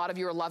a lot of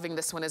you are loving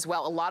this one as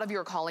well. A lot of you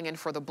are calling in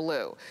for the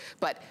blue,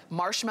 but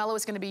marshmallow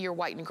is going to be your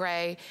white and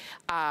gray.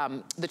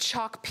 The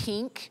chalk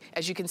pink,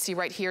 as you can see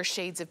right here,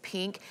 shades of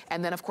pink,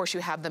 and then of course you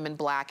have them in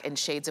black and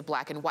shades of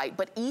black and white.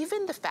 But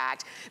even the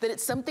fact that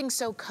it's something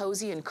so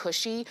cozy and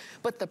cushy,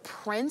 but the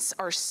prints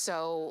are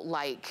so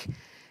like,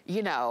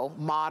 you know,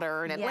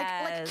 modern and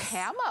like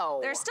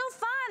camo. They're still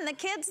fun. The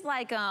kids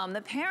like them.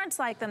 The parents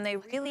like them. They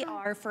really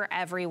are for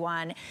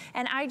everyone.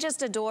 And I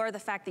just adore the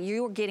fact that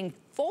you are getting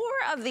 4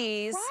 of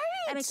these. Right.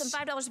 That makes them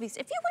 $5 a piece.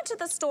 If you went to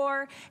the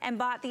store and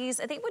bought these,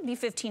 I think it would be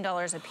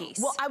 $15 a piece.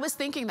 Well, I was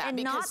thinking that, and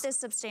because not this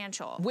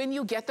substantial. When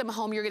you get them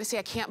home, you're going to say,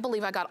 I can't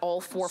believe I got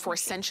all 4 for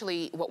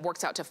essentially what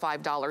works out to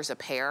 $5 a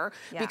pair.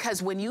 Yeah.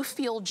 Because when you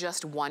feel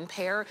just one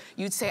pair,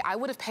 you'd say, I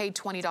would have paid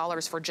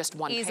 $20 for just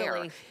one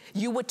pair.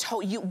 You would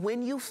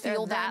when you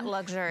feel that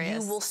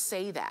luxurious, you will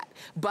say that.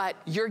 But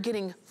you're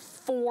getting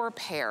 4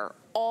 pair,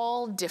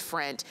 all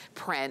different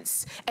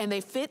prints, and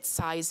they fit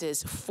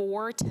sizes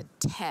 4 to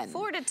 10.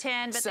 4 to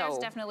 10, but so there's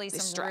definitely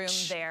some room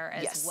there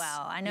as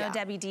well. I know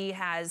Debbie D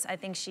has, I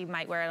think she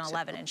might wear an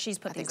 11, and she's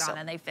put these on,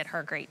 and they fit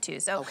her great too.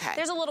 So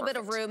there's a little bit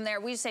of room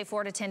there. We say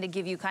 4 to 10 to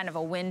give you kind of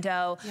a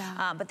window,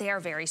 but they are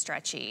very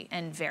stretchy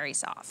and very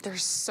soft. They're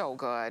so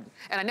good.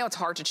 And I know it's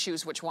hard to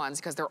choose which ones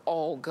because they're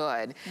all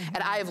good. And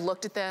I have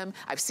looked at them,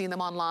 I've seen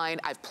them online,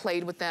 I've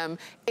played with them.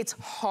 It's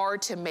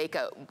hard to make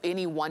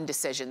any one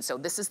decision. So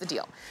this is the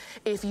deal.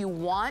 If you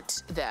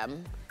want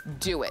them,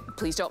 do it.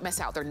 Please don't miss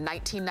out. They're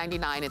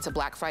 $19.99. It's a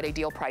Black Friday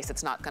deal price.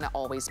 It's not going to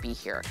always be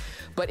here.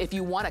 But if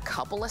you want a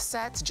couple of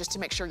sets just to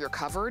make sure you're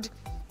covered,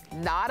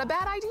 not a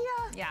bad idea.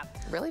 Yeah.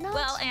 Really not?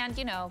 Well, and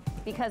you know,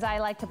 because I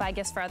like to buy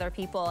gifts for other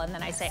people, and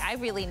then I say, I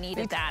really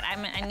needed that.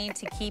 I need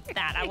to keep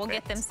that. I will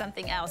get them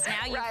something else.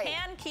 Now you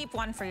can keep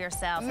one for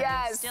yourself,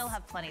 and you still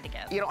have plenty to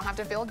give. You don't have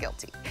to feel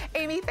guilty.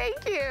 Amy,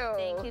 thank you.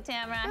 Thank you,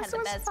 Tamara. I had the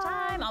best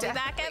time. I'll be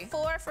back at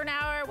 4 for an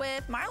hour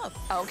with Marlo.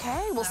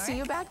 Okay, we'll see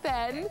you back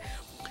then.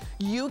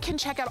 You can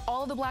check out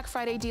all of the Black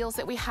Friday deals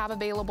that we have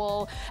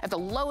available at the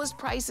lowest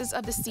prices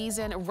of the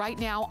season right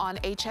now on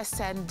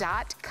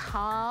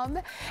hsn.com.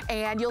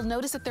 And you'll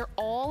notice that they're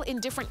all in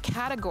different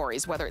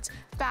categories, whether it's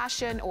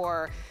fashion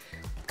or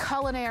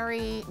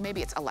culinary,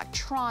 maybe it's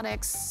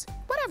electronics,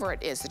 whatever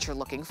it is that you're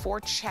looking for.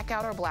 Check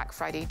out our Black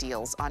Friday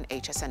deals on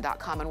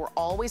hsn.com, and we're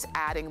always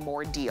adding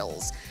more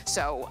deals.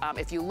 So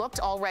if you looked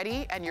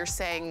already and you're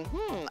saying,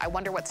 I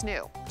wonder what's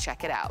new,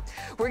 check it out.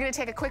 We're gonna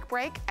take a quick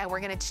break, and we're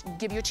gonna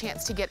give you a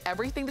chance to get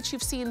everything that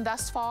you've seen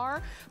thus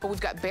far, but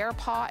we've got Bear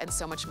Paw and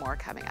so much more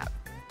coming up.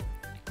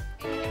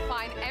 You can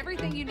find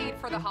everything you need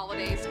for the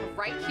holidays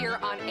right here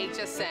on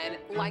HSN,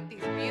 like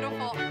these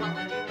beautiful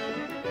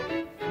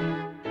holiday.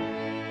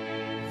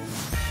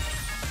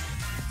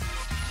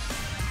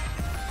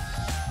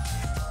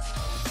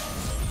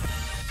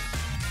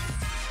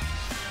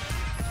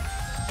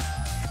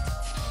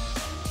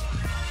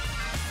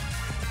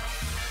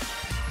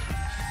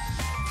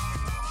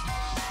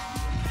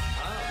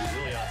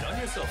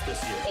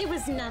 This year. It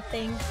was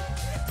nothing.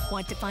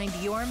 Want to find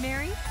your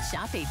Mary?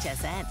 Shop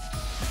HSN.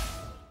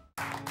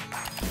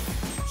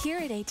 Here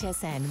at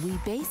HSN, we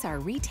base our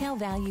retail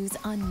values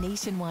on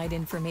nationwide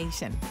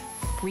information.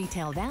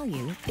 Retail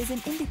value is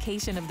an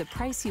indication of the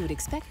price you would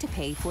expect to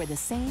pay for the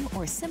same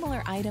or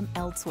similar item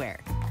elsewhere,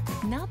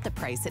 not the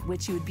price at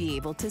which you would be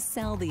able to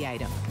sell the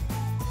item.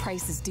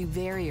 Prices do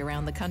vary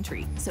around the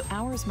country, so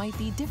ours might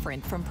be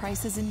different from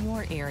prices in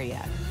your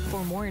area.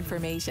 For more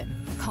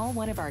information, call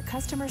one of our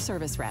customer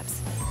service reps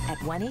at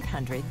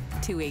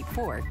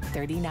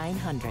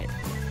 1-800-284-3900.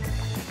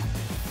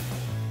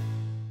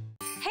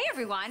 Hey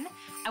everyone!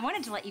 I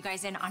wanted to let you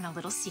guys in on a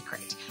little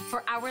secret.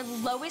 For our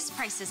lowest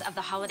prices of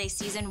the holiday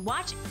season,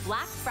 watch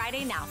Black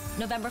Friday now,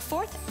 November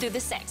 4th through the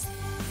 6th.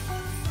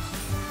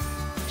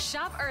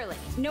 Shop early,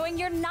 knowing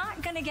you're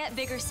not gonna get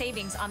bigger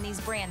savings on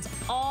these brands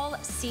all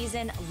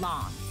season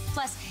long.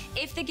 Plus,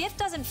 if the gift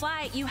doesn't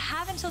fly, you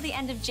have until the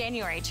end of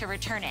January to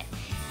return it.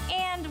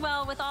 And,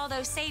 well, with all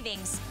those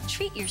savings,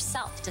 treat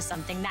yourself to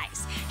something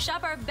nice.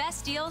 Shop our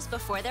best deals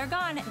before they're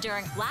gone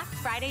during Black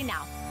Friday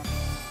now.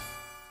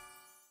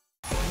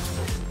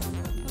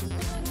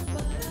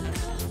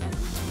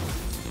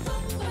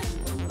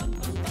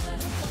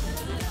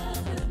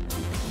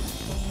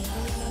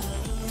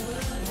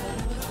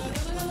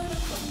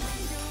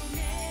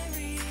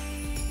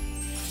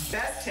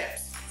 Best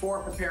tips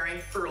for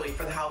preparing early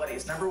for the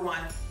holidays. Number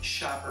one,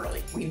 shop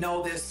early. We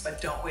know this,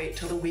 but don't wait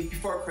till the week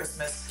before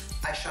Christmas.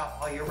 I shop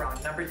all year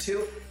round. Number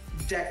two,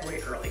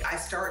 decorate early. I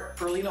start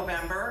early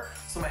November,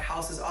 so my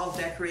house is all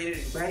decorated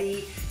and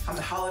ready on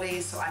the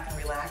holidays so I can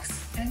relax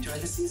and enjoy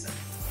the season.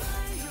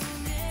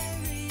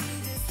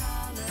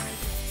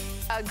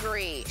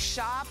 Agree.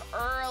 Shop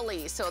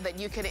early so that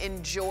you can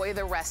enjoy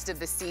the rest of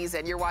the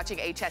season. You're watching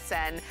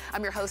HSN.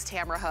 I'm your host,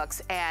 Tamara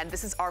Hooks, and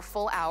this is our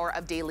full hour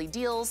of daily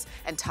deals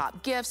and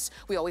top gifts.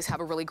 We always have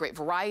a really great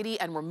variety,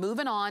 and we're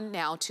moving on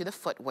now to the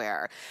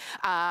footwear.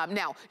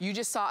 Now, you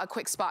just saw a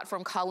quick spot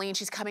from Colleen.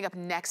 She's coming up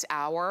next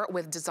hour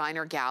with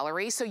Designer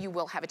Gallery, so you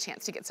will have a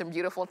chance to get some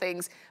beautiful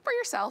things for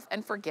yourself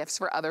and for gifts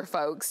for other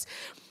folks.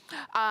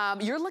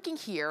 You're looking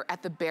here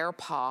at the Bear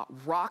Paw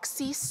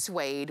Roxy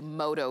Suede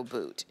Moto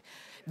Boot.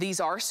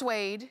 These are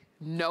suede,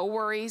 no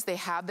worries. They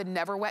have the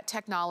never wet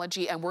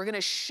technology, and we're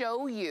gonna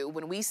show you,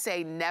 when we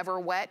say never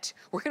wet,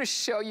 we're gonna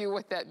show you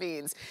what that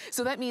means.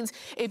 So that means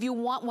if you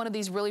want one of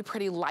these really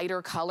pretty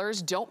lighter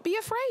colors, don't be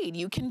afraid,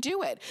 you can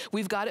do it.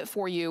 We've got it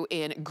for you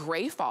in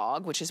Gray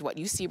Fog, which is what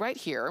you see right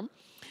here.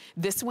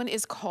 This one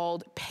is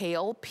called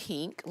Pale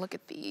Pink. Look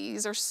at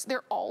these,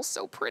 they're all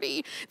so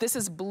pretty. This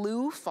is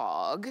Blue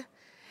Fog.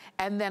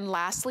 And then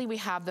lastly, we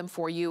have them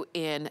for you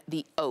in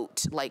the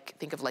oat,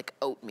 think of like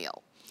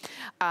oatmeal.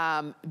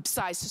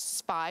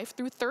 Sizes 5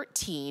 through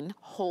 13,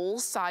 whole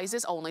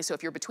sizes only. So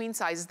if you're between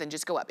sizes, then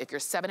just go up. If you're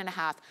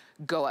 7.5,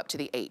 go up to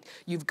the 8.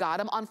 You've got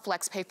them on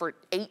FlexPay for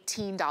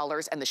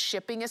 $18, and the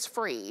shipping is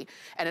free.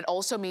 And it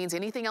also means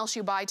anything else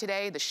you buy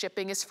today, the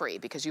shipping is free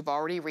because you've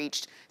already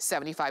reached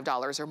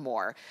 $75 or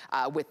more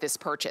with this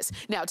purchase.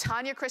 Now,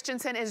 Tanya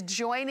Christensen is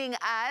joining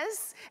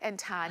us. And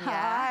Tanya,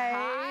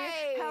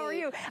 hi. How are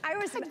you? I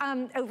was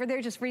over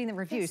there just reading the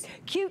reviews.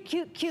 Cute,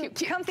 cute, cute,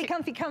 comfy,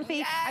 comfy, comfy.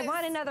 Yes. I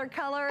want another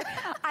color.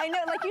 I know,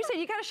 like you said,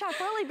 you gotta shop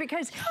early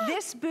because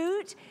this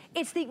boot,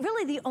 it's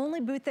really the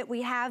only boot that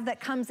we have that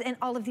comes in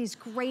all of these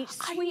great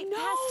sweet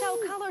pastel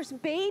colors,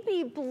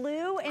 baby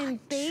blue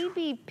and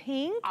baby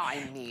pink.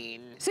 I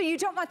mean. So you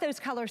don't want those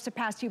colors to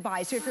pass you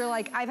by. So if you're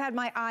like, I've had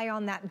my eye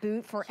on that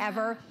boot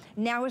forever,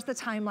 now is the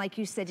time, like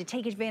you said, to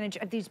take advantage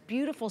of these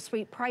beautiful,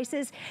 sweet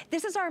prices.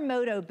 This is our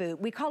Moto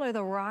boot. We call her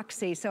the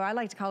Roxy, so I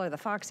like to call her the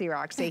Foxy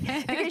Roxy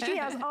because she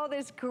has all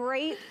this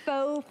great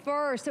faux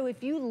fur. So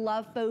if you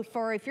love faux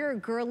fur, if you're a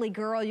girly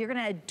girl, you're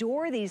gonna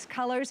adore these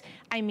colors.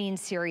 I mean,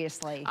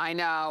 seriously. I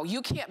know,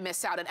 you can't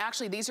miss out. And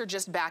actually, these are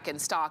just back in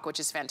stock, which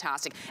is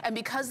fantastic. And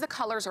because the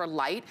colors are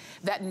light,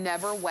 that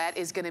never wet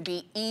is gonna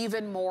be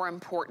even more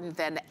important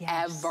than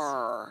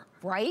ever.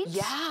 Right?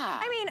 Yeah.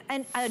 I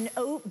mean, an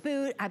oat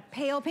boot, a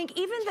pale pink,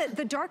 even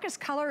the darkest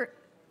color,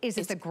 is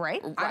it the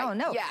gray? Right. I don't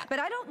know. Yeah. But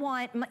I don't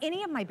want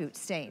any of my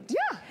boots stained.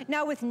 Yeah.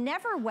 Now with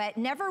never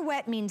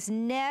wet means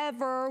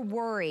never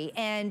worry.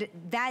 And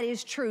that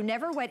is true.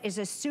 Never wet is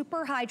a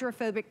super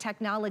hydrophobic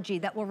technology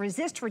that will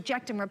resist,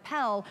 reject, and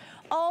repel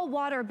all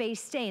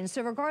water-based stains.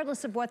 So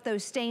regardless of what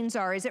those stains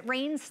are, is it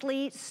rain,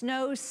 sleet,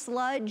 snow,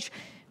 sludge?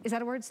 Is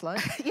that a word,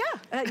 sludge? Yeah.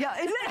 Yeah.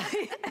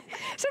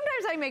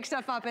 Sometimes I make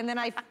stuff up and then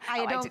I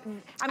don't.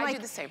 I do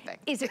the same thing.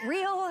 Is it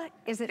real?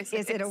 Is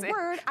it a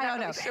word? I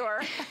don't know.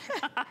 Sure.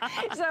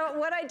 So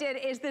what I did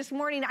is this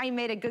morning I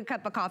made a good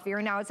cup of coffee,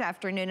 or now it's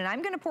afternoon, and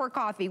I'm going to pour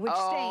coffee, which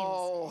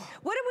stains.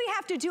 What do we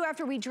have to do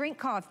after we drink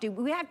coffee?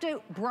 We have to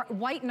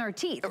whiten our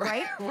teeth,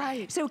 right?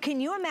 Right. So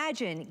can you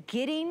imagine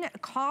getting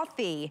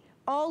coffee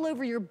all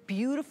over your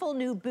beautiful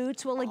new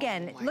boots? Well,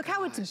 again, look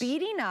how it's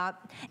beating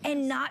up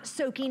and not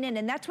soaking in,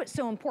 and that's what's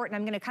so important.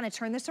 I'm gonna kind of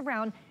turn this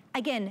around.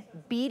 Again,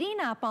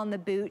 beating up on the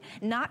boot,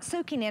 not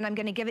soaking in. I'm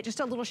gonna give it just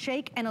a little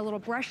shake and a little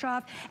brush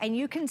off, and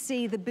you can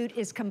see the boot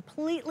is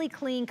completely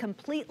clean,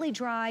 completely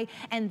dry,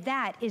 and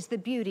that is the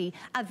beauty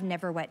of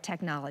never wet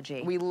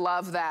technology. We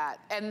love that,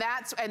 and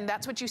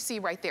that's what you see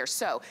right there.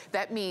 So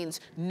that means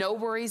no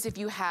worries if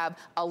you have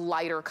a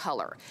lighter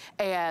color,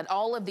 and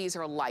all of these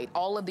are light,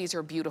 all of these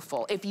are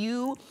beautiful. If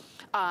you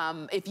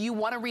If you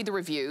want to read the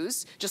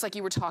reviews, just like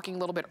you were talking a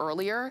little bit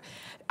earlier,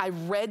 I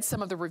read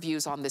some of the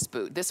reviews on this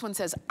boot. This one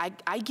says,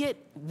 I get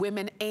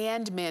women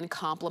and men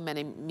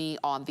complimenting me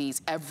on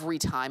these every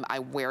time I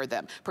wear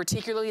them.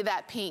 Particularly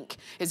that pink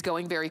is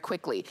going very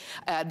quickly.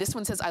 This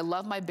one says, I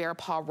love my Bear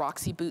Paw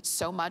Roxy boots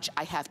so much.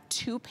 I have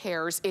 2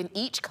 pairs in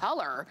each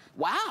color.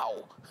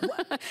 Wow.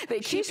 They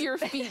keep your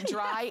feet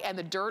dry and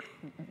the dirt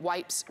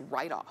wipes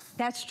right off.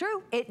 That's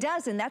true. It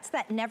does, and that's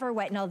that never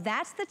wet. Now,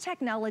 that's the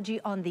technology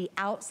on the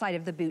outside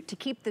of the boot to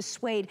keep the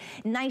suede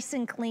nice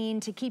and clean,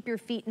 to keep your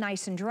feet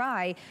nice and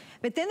dry.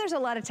 But then there's a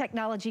lot of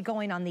technology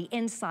going on the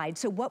inside.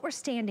 So what we're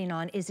standing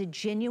on is a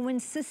genuine,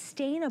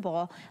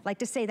 sustainable, I like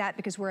to say that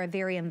because we're a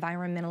very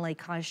environmentally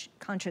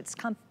conscious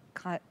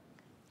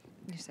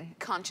you say it.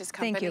 Conscious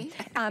company.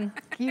 Thank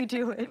you. You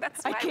do it.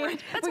 That's I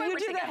can't. Will you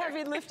do the together.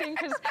 heavy lifting?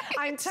 Because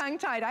I'm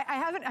tongue-tied. I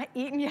haven't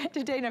eaten yet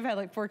today, and I've had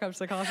like 4 cups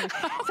of coffee.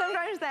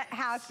 Sometimes that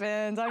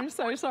happens. I'm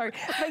so sorry.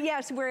 But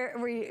yes,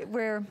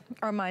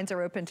 our minds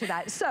are open to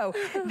that. So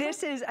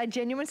this is a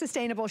genuine,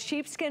 sustainable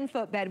sheepskin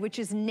footbed, which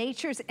is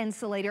nature's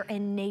insulator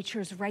and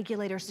nature's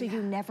regulator, so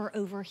you never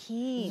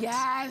overheat.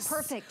 Yes.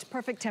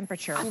 Perfect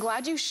temperature. I'm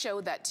glad you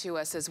showed that to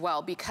us as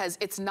well, because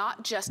it's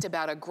not just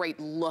about a great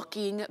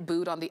looking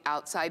boot on the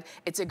outside.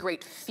 It's a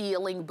great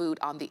feeling boot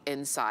on the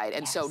inside.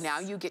 And so now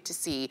you get to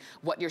see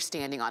what you're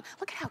standing on.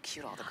 Look at how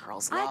cute all the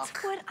girls look. That's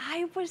what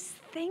I was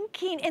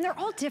thinking. And they're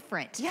all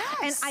different.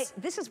 Yes. And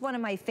this is one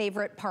of my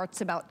favorite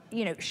parts about,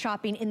 you know,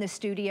 shopping in the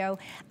studio,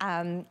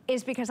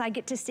 is because I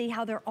get to see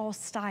how they're all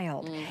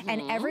styled.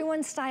 And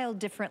everyone's styled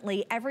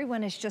differently.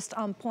 Everyone is just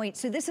on point.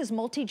 So this is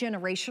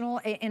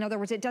multi-generational. In other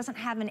words, it doesn't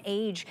have an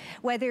age.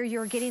 Whether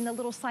you're getting the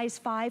little size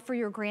 5 for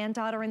your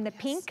granddaughter in the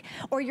pink,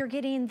 or you're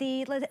getting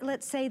the,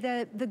 let's say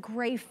the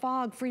gray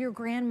fog for your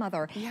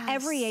grandmother.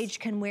 Every age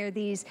can wear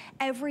these.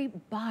 Every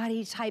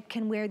body type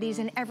can wear these,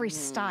 and every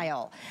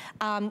style.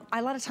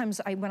 A lot of times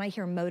when I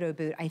hear moto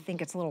boot, I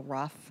think it's a little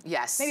rough.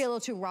 Yes. Maybe a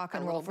little too rock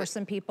and roll for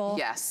some people.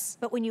 Yes.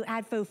 But when you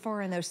add faux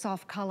fur and those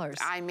soft colors.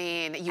 I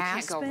mean, you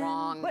can't go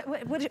wrong.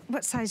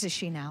 What size is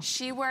she now?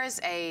 She wears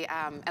an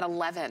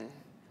 11.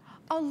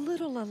 A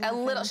little 11. A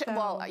little,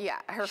 well, yeah,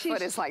 her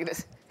foot is like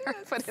this. Her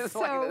foot is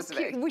so like this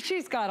big. Well,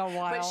 she's got a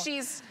while. But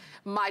she's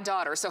my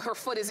daughter, so her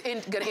foot is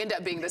going to end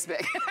up being this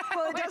big.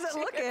 Well, it doesn't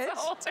look it.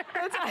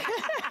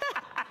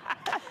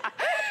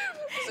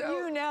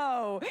 So, you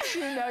know,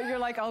 you're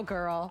like, oh,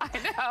 girl. I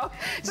know.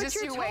 But just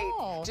you're you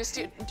tall. wait. Just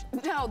you.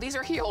 No, these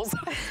are heels.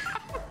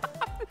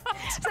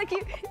 It's like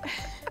you.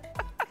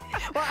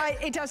 Well,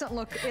 it doesn't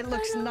look, it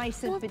looks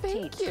nice and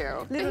petite. Thank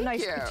you. Little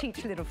nice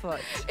petite little foot.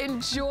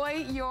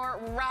 Enjoy your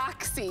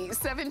Roxy.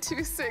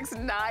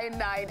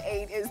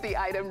 726-998 is the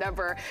item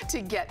number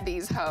to get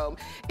these home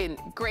in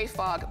gray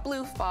fog,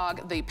 blue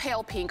fog, the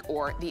pale pink,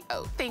 or the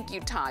oat. Thank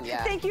you,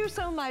 Tanya. Thank you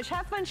so much.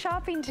 Have fun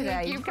shopping today.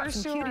 Thank you You've got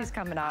some cuties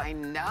coming up. I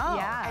know.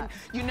 Yeah. And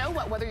you know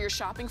what? Whether you're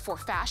shopping for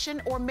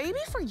fashion or maybe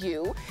for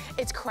you,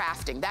 it's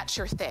crafting. That's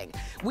your thing.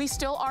 We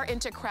still are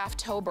into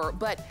Crafttober,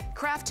 but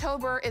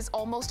Crafttober is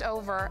almost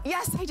over.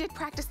 Yes, I did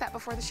practice that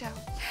before the show.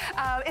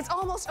 It's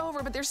almost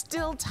over, but there's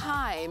still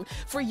time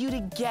for you to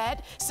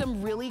get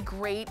some really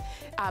great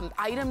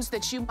items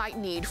that you might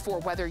need for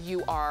whether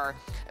you are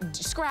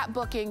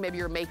scrapbooking, maybe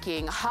you're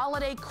making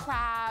holiday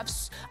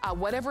crafts,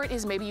 whatever it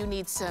is, maybe you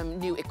need some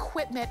new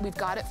equipment. We've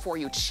got it for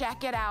you.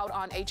 Check it out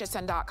on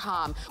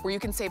hsn.com where you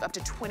can save up to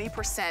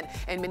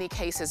 20% in many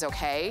cases,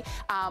 okay?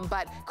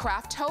 But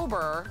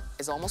Crafttober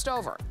is almost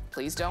over.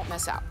 Please don't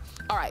miss out.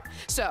 All right,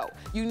 so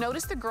you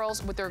notice the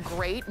girls with their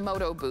great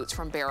moto boots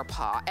from Bear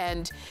Paw,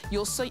 and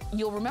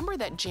you'll remember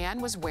that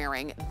Jan was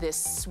wearing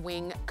this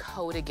swing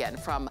coat again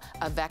from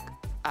Avec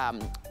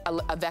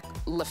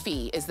La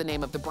Fille is the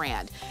name of the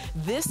brand.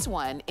 This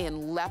one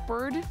in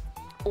leopard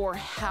or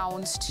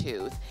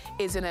houndstooth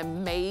is an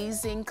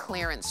amazing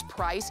clearance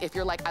price. If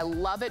you're like, I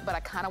love it, but I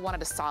kind of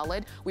wanted a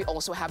solid, we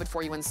also have it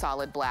for you in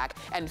solid black.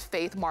 And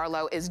Faith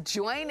Marlowe is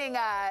joining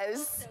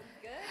us. So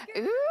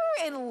good.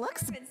 Ooh, it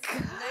looks good.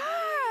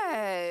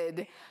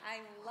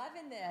 I'm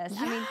loving this.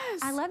 Yes. I mean,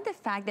 I love the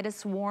fact that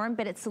it's warm,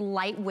 but it's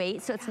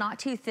lightweight, so it's not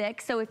too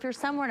thick. So if you're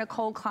somewhere in a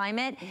cold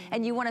climate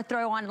and you want to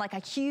throw on like a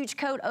huge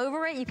coat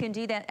over it, you can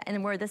do that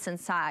and wear this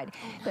inside.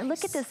 But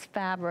look at this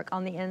fabric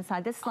on the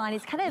inside. This line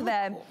is kind of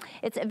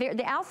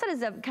the outside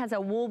is kind of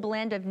a wool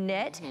blend of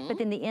knit, but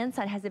then the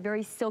inside has a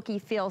very silky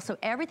feel. So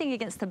everything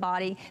against the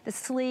body, the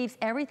sleeves,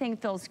 everything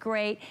feels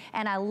great.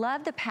 And I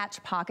love the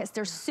patch pockets.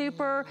 They're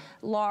super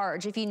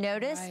large, if you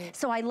notice. Right.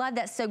 So I love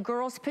that. So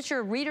girls, put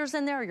your readers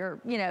in there,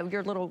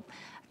 your little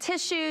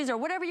tissues or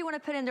whatever you want to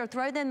put in there,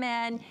 throw them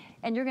in,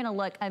 and you're gonna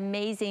look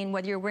amazing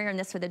whether you're wearing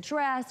this with a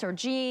dress or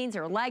jeans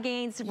or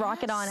leggings.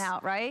 Rock it on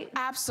out, right?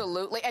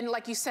 Absolutely, and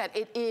like you said,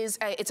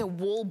 it's a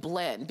wool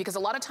blend, because a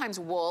lot of times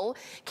wool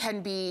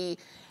can be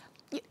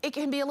It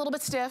can be a little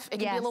bit stiff. It can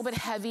be a little bit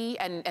heavy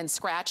and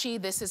scratchy.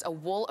 This is a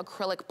wool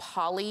acrylic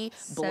poly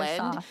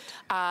blend.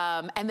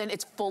 And then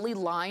it's fully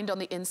lined on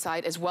the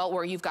inside as well,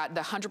 where you've got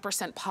the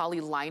 100% poly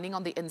lining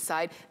on the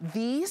inside.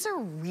 These are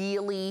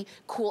really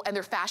cool, and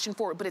they're fashion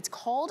forward, but it's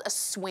called a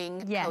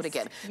swing coat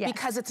again,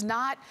 because it's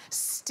not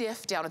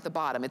stiff down at the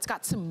bottom. It's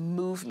got some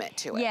movement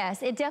to it.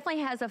 Yes, it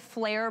definitely has a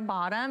flare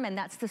bottom, and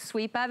that's the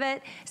sweep of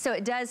it. So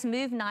it does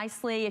move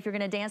nicely if you're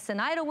gonna dance the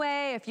night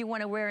away. If you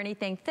wanna wear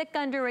anything thick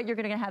under it, you're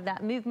gonna have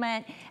that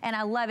movement. And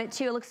I love it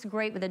too. It looks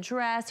great with a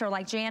dress, or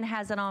like Jan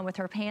has it on with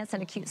her pants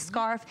and a cute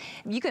scarf.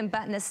 You can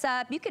button this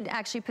up. You could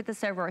actually put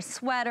this over a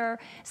sweater.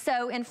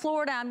 So in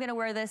Florida, I'm gonna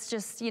wear this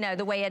just, you know,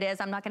 the way it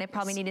is. I'm not gonna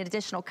probably need an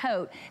additional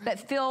coat, but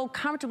feel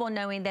comfortable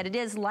knowing that it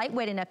is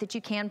lightweight enough that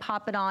you can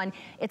pop it on.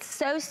 It's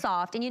so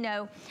soft. And you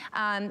know,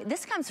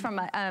 this comes from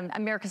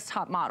America's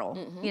Top Model.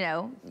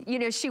 You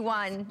know, she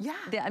won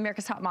the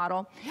America's Top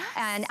Model.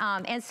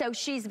 And so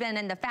she's been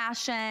in the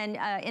fashion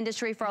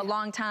industry for a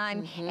long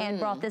time and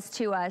brought this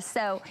to us.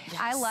 So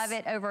I love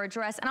it over a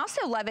dress, and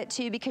also love it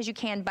too because you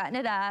can button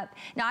it up.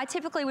 Now I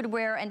typically would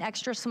wear an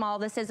extra small.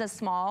 This is a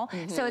small,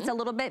 so it's a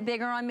little bit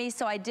bigger on me.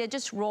 So I did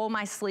just roll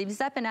my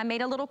sleeves up and I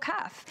made a little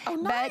cuff. Oh,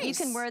 nice. But you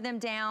can wear them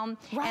down.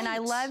 And I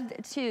love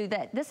too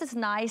that this is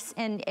nice,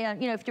 and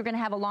you know, if you're gonna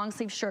have a long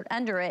sleeve shirt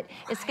under it,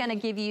 it's gonna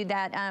give you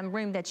that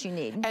room that you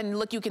need. And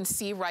look, you can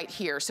see right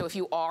here. So if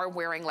you are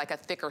wearing like a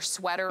thicker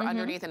sweater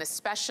underneath, and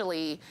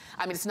especially,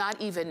 I mean, it's not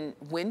even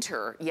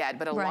winter yet,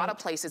 but a lot of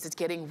places it's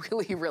getting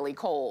really, really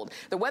cold.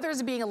 The weather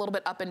is being a little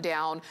bit up and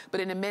down, but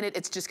in a minute,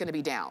 it's just gonna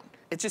be down.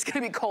 It's just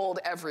gonna be cold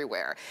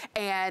everywhere.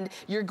 And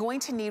you're going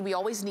to need, we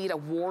always need a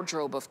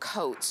wardrobe of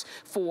coats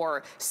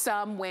for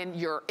some when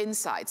you're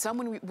inside.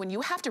 Some when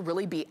you have to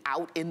really be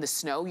out in the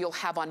snow, you'll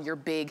have on your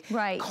big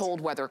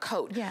cold weather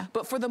coat.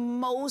 But for the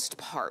most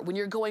part, when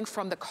you're going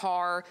from the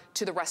car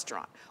to the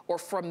restaurant, or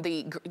from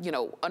the, you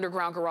know,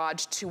 underground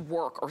garage to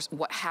work, or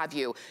what have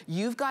you,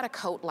 you've got a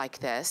coat like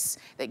this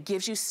that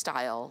gives you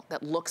style,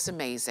 that looks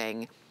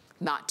amazing,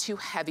 not too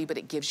heavy, but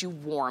it gives you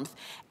warmth.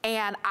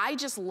 And I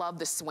just love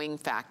the swing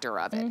factor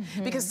of it.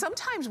 Because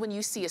sometimes when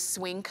you see a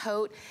swing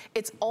coat,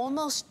 it's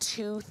almost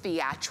too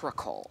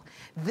theatrical.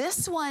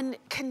 This one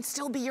can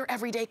still be your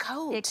everyday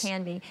coat. It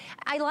can be.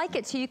 I like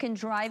it too. You can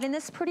drive in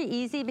this pretty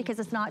easy because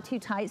it's not too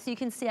tight. So you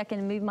can see I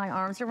can move my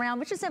arms around,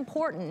 which is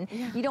important.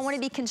 You don't want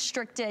to be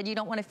constricted. You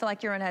don't want to feel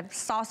like you're in a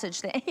sausage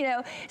thing, you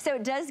know? So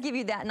it does give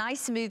you that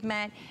nice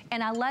movement.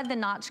 And I love the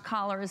notch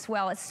collar as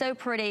well. It's so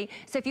pretty.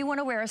 So if you want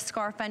to wear a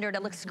scarf under it,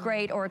 it looks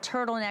great, or a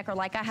turtleneck, or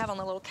like I have on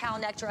the little cow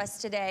neck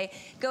dress today,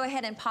 go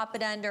ahead and pop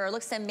it under. It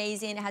looks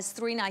amazing. It has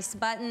 3 nice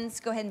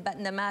buttons. Go ahead and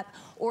button them up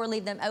or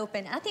leave them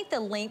open. I think the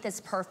length is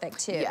perfect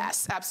too.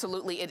 Yes,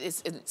 absolutely. It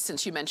is,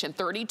 since you mentioned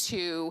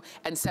 32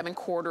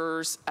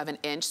 7/4 of an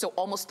inch, so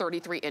almost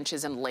 33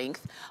 inches in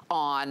length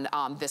on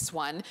this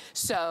one.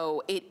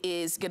 So it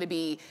is gonna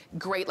be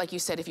great, like you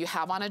said, if you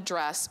have on a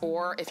dress,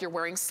 or if you're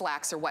wearing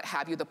slacks or what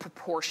have you, the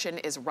proportion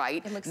is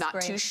right. It looks not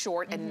great. too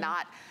short and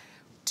not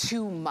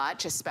too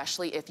much,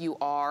 especially if you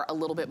are a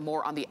little bit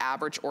more on the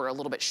average or a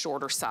little bit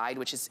shorter side,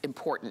 which is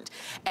important.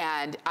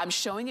 And I'm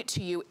showing it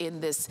to you in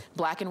this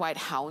black and white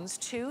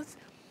houndstooth.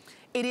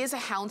 It is a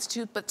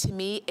houndstooth, but to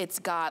me, it's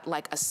got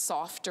like a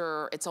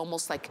softer, it's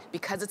almost like,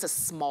 because it's a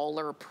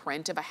smaller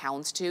print of a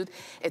houndstooth,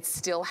 it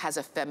still has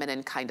a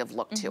feminine kind of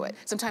look to it.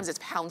 Sometimes if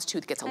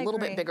houndstooth gets a little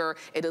bit bigger,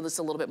 it is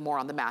a little bit more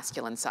on the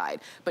masculine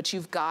side. But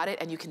you've got it,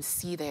 and you can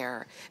see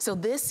there. So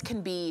this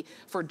can be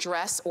for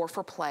dress or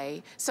for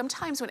play.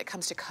 Sometimes when it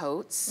comes to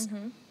coats,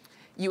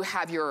 you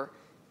have your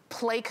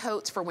play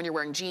coats for when you're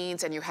wearing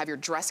jeans, and you have your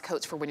dress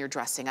coats for when you're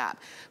dressing up.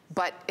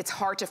 But it's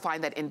hard to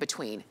find that in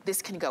between.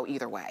 This can go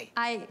either way.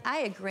 I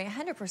agree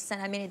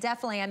 100%. I mean, it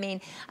definitely, I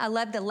mean, I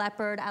love the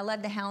leopard, I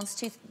love the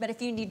houndstooth, but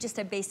if you need just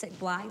a basic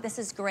black, this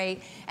is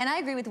great. And I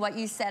agree with what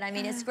you said. I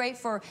mean, it's great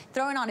for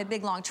throwing on a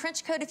big long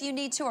trench coat if you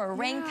need to, or a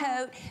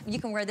raincoat. You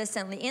can wear this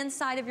on the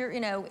inside of your,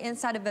 you know,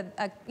 inside of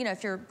a you know,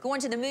 if you're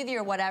going to the movie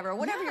or whatever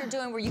you're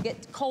doing where you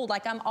get cold,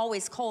 like I'm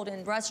always cold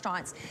in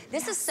restaurants.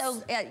 This is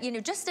so, you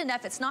know, just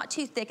enough. It's not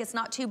too thick, it's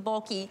not too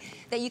bulky,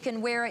 that you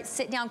can wear it,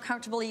 sit down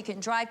comfortably, you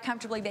can drive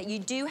comfortably, but you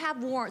do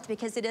have warmth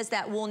because it is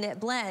that wool knit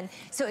blend,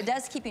 so it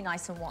does keep you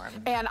nice and warm.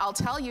 And I'll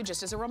tell you,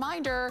 just as a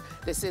reminder,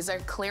 this is a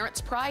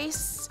clearance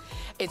price.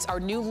 It's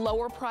our new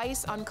lower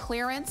price on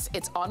clearance.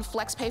 It's on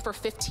FlexPay for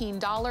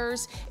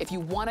 $15. If you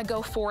want to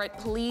go for it,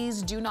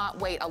 please do not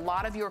wait. A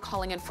lot of you are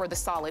calling in for the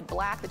solid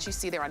black that you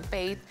see there on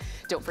Faith.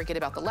 Don't forget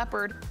about the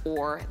leopard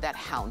or that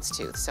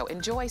houndstooth. So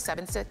enjoy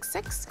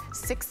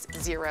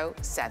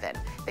 766-607.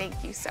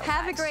 Thank you so much.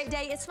 Have a great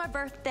day. It's my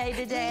birthday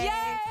today.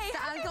 Yay! So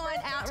I'm going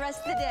out rest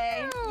of the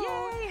day.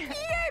 Yay!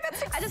 Yay,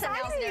 that's exciting. I just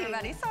announced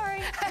everybody,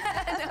 sorry.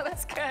 No,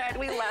 that's good.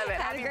 We love it.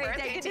 Have a great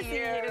day. Good to see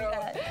you.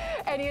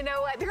 And you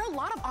know what? There are a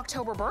lot of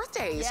October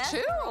birthdays,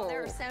 too.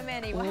 There are so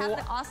many. Well, have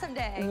an awesome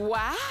day.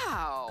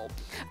 Wow.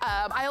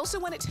 I also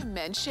wanted to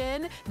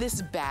mention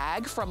this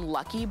bag from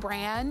Lucky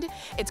Brand.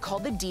 It's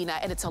called the Dina,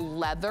 and it's a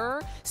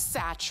leather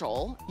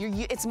satchel.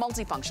 It's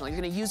multifunctional. You're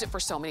going to use it for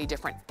so many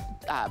different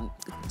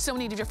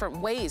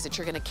ways that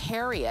you're gonna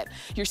carry it.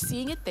 You're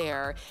seeing it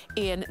there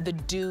in the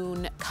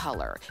dune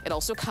color. It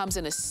also comes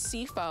in a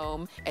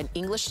seafoam, an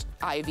English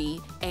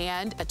ivy,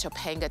 and a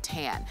Topanga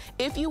tan.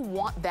 If you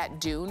want that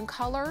dune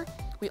color,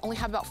 we only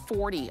have about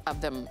 40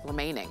 of them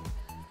remaining.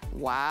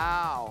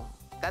 Wow,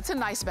 that's a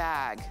nice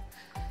bag.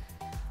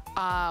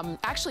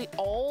 Actually,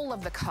 all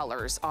of the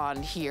colors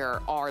on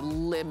here are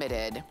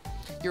limited.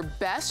 Your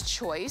best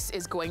choice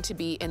is going to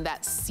be in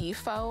that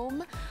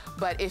seafoam,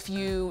 but if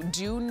you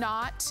do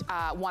not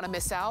want to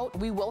miss out,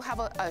 we will have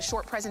a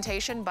short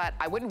presentation, but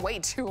I wouldn't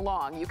wait too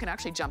long. You can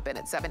actually jump in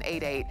at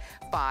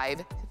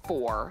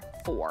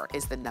 788-544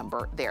 is the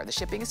number there. The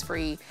shipping is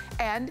free,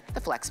 and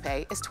the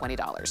FlexPay is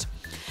 $20.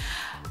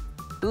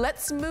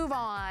 Let's move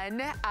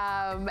on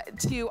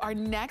to our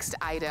next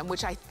item,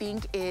 which I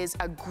think is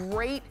a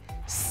great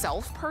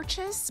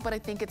self-purchase, but I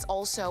think it's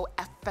also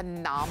a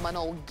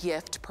phenomenal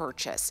gift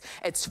purchase.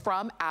 It's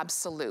from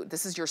Absolute.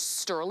 This is your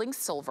sterling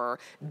silver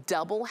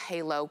double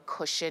halo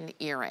cushion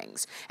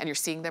earrings, and you're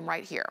seeing them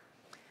right here.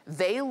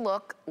 They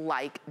look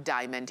like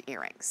diamond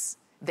earrings.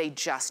 They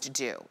just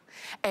do.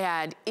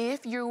 And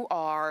if you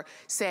are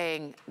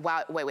saying,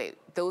 wow, wait,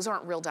 those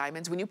aren't real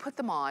diamonds, when you put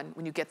them on,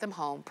 when you get them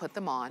home, put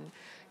them on,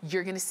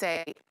 you're gonna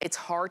say, it's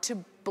hard to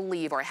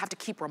believe, or I have to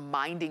keep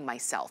reminding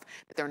myself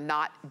that they're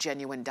not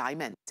genuine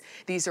diamonds.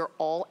 These are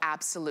all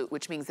Absolute,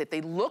 which means that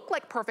they look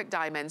like perfect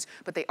diamonds,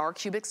 but they are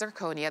cubic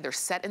zirconia. They're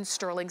set in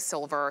sterling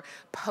silver,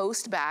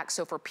 post back,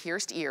 so for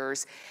pierced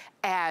ears.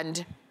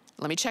 And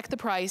let me check the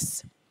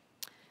price.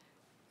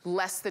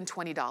 Less than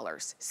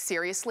 $20.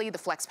 Seriously, the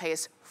FlexPay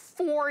is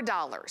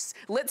 $4.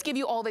 Let's give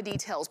you all the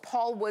details.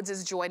 Paul Woods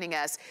is joining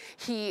us.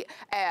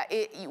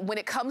 When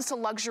it comes to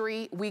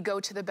luxury, we go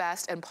to the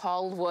best, and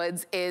Paul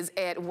Woods is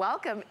it.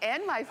 Welcome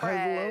in, my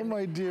friend. Hello,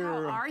 my dear.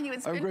 How are you?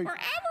 It's been great. forever.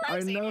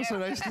 I know, so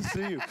nice to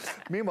see you.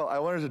 Meanwhile, I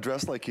wanted to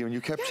dress like you, and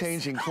you kept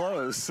changing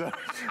clothes. So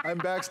I'm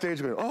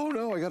backstage going, oh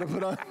no, I got to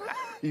put on.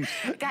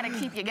 Got to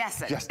keep you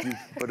guessing. Yes,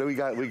 but we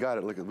got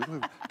it. Look,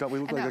 don't we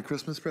look like a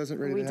Christmas present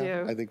ready to have? We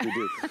do. I think we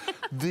do.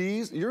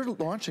 You're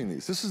launching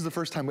these. This is the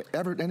first time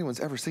anyone's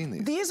ever seen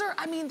these.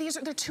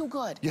 They're too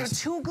good. Yes.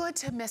 They're too good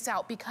to miss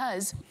out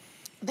because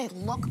they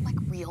look like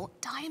real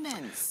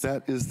diamonds.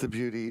 That is the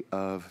beauty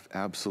of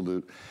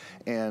Absolute.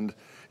 And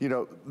you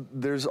know,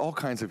 there's all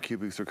kinds of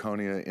cubic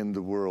zirconia in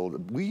the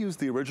world. We use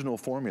the original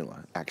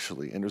formula,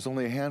 actually, and there's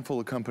only a handful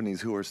of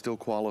companies who are still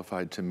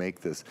qualified to make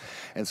this.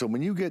 And so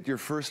when you get your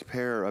first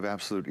pair of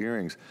Absolute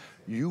earrings,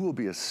 you will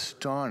be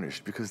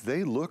astonished because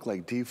they look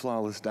like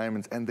flawless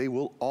diamonds, and they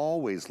will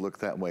always look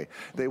that way.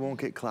 They won't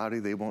get cloudy,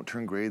 they won't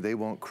turn gray, they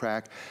won't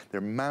crack. They're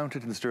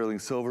mounted in sterling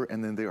silver,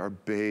 and then they are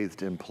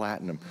bathed in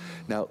platinum.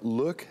 Now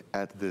look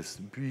at this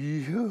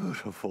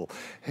beautiful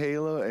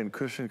halo and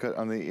cushion cut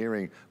on the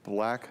earring.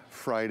 Black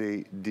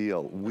Friday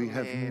deal. We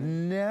have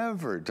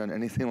never done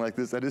anything like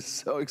this. That is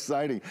so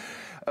exciting.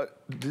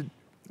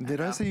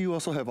 Did I say you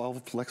also have all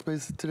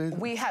FlexPays today?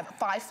 We have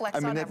 5 flex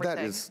on everything.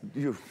 That is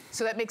you.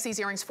 So that makes these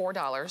earrings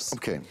 $4.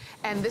 Okay.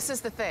 And this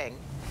is the thing.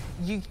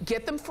 You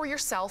get them for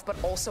yourself,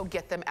 but also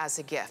get them as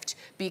a gift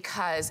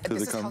because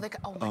this is how they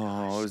come. Oh my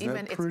gosh. Isn't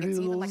that pretty? It's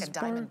even like a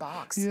diamond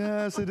box.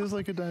 Yes, it is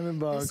like a diamond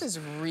box. This is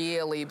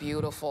really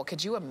beautiful.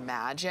 Could you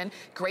imagine?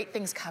 Great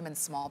things come in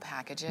small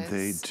packages.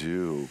 They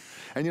do.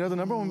 And you know, the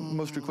number one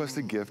most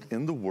requested gift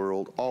in the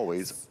world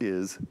always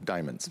is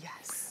diamonds.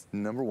 Yes.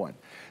 Number one.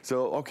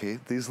 So, okay,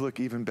 these look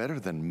even better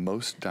than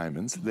most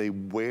diamonds. They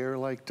wear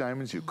like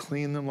diamonds, you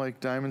clean them like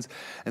diamonds,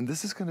 and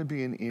this is gonna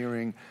be an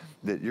earring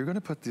that you're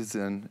gonna put these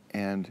in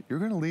and you're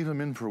gonna leave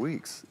them in for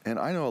weeks. And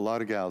I know a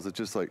lot of gals that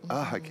just like,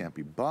 I can't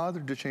be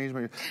bothered to change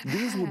my,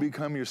 these will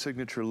become your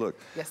signature look.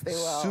 Yes, they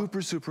will.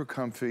 Super, super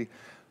comfy.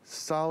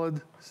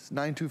 Solid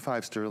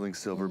 925 sterling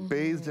silver,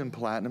 bathed in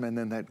platinum, and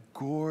then that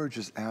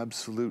gorgeous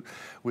Absolute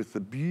with the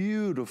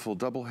beautiful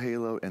double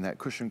halo and that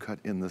cushion cut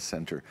in the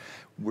center.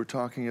 We're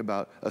talking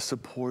about a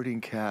supporting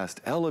cast,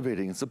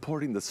 elevating and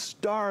supporting the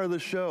star of the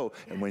show.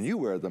 Yes. And when you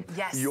wear them,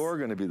 you're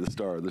gonna be the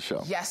star of the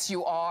show. Yes,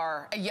 you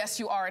are.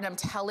 Yes, you are. And I'm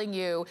telling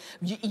you,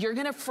 you're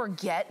gonna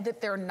forget that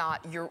they're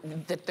not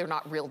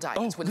real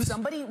diamonds. When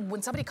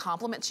somebody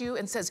compliments you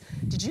and says,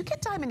 "Did you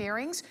get diamond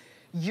earrings?"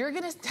 You're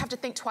gonna have to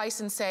think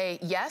twice and say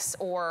yes,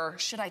 or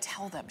should I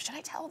tell them? Should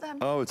I tell them?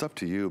 Oh, it's up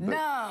to you. But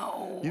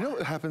no. You know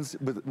what happens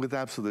with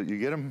Absolute? You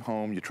get them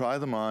home, you try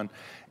them on,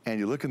 and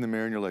you look in the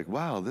mirror and you're like,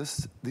 wow,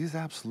 these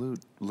Absolute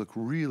look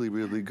really,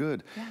 really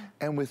good. Yeah.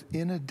 And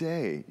within a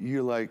day,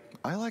 you're like,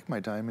 I like my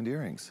diamond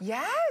earrings.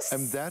 Yes.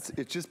 And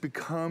it just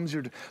becomes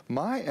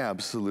my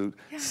Absolute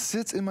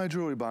sits in my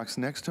jewelry box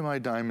next to my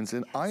diamonds,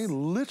 and I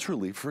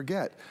literally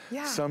forget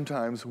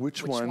sometimes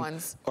which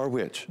ones are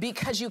which.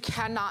 Because you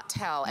cannot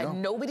tell. And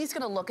nobody's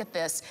gonna look at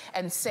this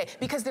and say,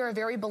 because they're a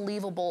very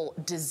believable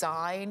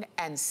design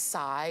and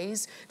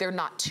size, they're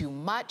not too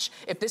much.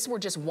 If this were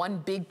just one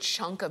big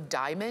chunk of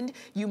diamond,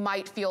 you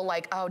might feel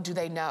like, oh, do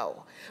they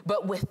know?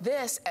 But with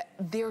this,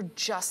 they're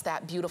just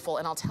that beautiful.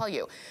 And I'll tell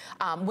you,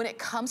 when it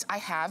comes, I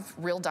have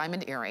real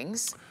diamond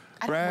earrings.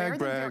 Brag.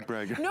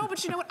 No,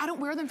 but you know what? I don't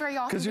wear them very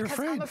often because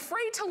I'm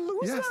afraid to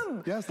lose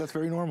them. Yes, that's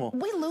very normal.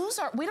 We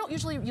don't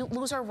usually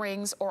lose our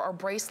rings or our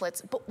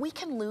bracelets, but we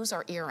can lose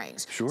our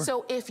earrings. Sure.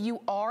 So if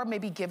you are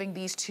maybe giving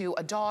these to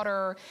a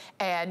daughter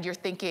and you're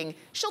thinking,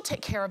 she'll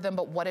take care of them,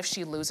 but what if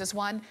she loses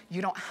one?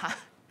 You don't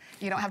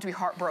have to be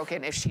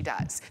heartbroken if she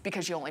does,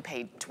 because you only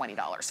paid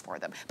 $20 for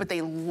them. But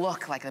they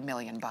look like $1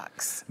 million.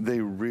 They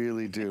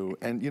really do.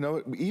 And you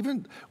know,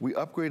 even we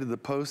upgraded the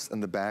posts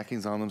and the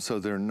backings on them so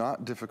they're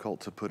not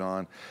difficult to put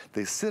on.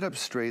 They sit up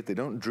straight, they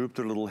don't droop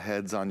their little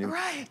heads on you.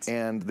 Right.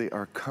 And they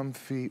are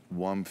comfy,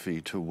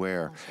 wumpy to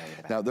wear.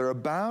 Now they're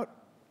about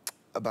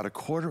a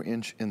 1/4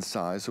 inch in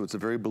size, so it's a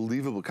very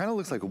believable, kind of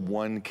looks like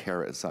 1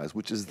 carat size,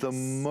 which is the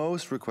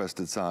most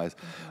requested size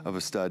of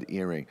a stud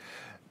earring.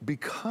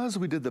 Because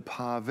we did the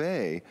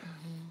pave,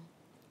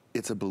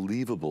 it's a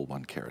believable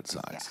 1 carat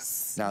size.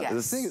 Yes. Now,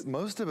 the thing is,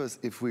 most of us,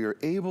 if we are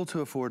able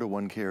to afford a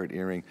 1 carat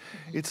earring,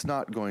 it's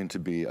not going to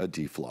be a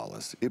D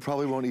flawless. It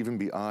probably won't even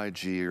be I,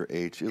 G, or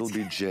H. It'll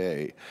be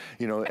J,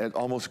 you know, and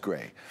almost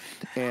gray.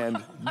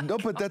 And no,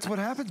 but that's what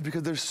happens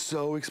because they're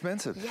so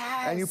expensive.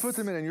 Yes. And you put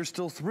them in and you're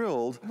still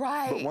thrilled.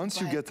 Right. But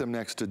once you get them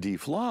next to D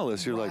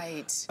flawless, you're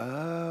like,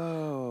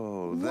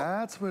 oh,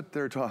 that's what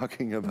they're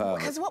talking about.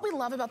 Because what we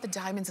love about the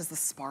diamonds is the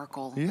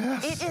sparkle.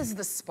 Yes. It is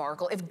the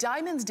sparkle. If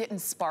diamonds didn't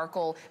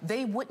sparkle,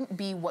 they wouldn't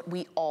be what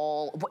we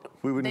all,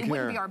 they wouldn't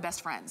be our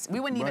best friends. We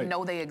wouldn't even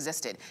know they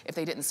existed if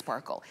they didn't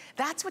sparkle.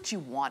 That's what you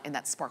want in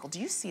that sparkle. Do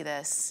you see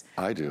this?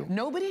 I do.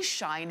 Nobody's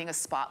shining a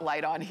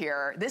spotlight on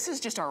here. This is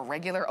just our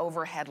regular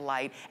overhead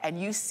light, and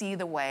you see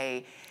the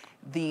way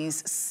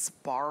these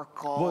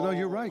sparkle. Well, no,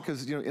 you're right,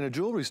 because you know, in a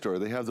jewelry store,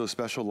 they have those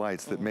special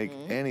lights that make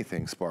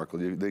anything sparkle.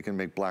 They can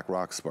make black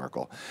rock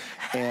sparkle.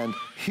 And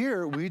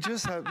here, we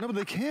just have, no, but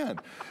they can.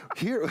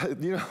 Here,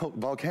 you know,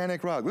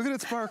 volcanic rock, look at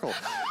it sparkle.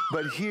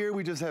 But here,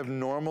 we just have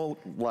normal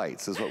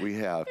lights is what we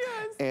have.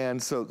 Yes.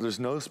 And so there's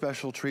no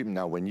special treatment.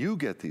 Now, when you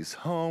get these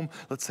home,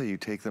 let's say you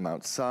take them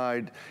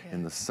outside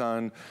in the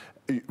sun,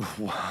 you're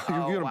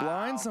gonna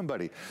blind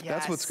somebody. Yes.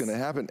 That's what's gonna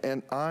happen.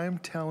 And I'm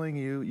telling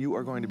you, you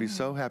are going to be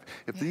so happy.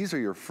 If these are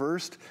your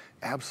first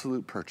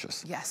absolute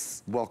purchase,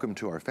 welcome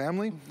to our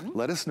family.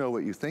 Let us know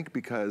what you think,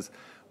 because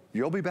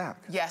you'll be back.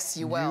 Yes,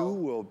 you will.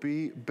 You will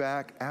be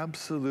back,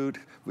 absolute.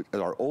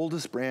 Our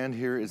oldest brand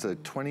here is a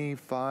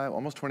 25,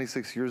 almost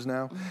 26 years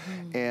now.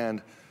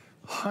 And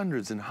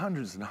hundreds and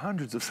hundreds and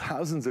hundreds of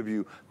thousands of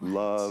you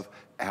love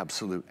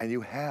Absolute, and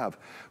you have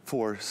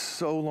for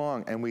so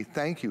long, and we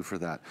thank you for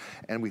that.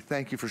 And we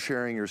thank you for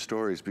sharing your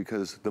stories,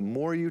 because the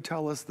more you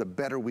tell us, the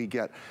better we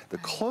get. The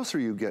closer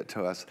you get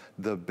to us,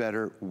 the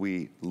better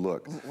we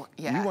look.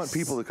 Yes. You want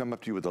people to come up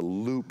to you with a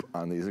loop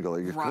on these and go,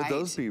 like, could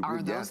those be?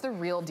 Are those the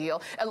real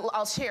deal?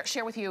 I'll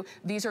share with you,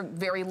 these are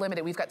very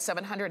limited. We've got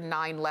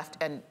 709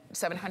 left and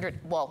 700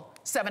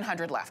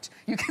 left.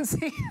 You can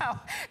see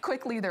how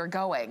quickly they're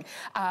going.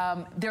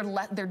 They're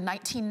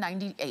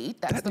 $19.98,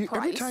 that's the price.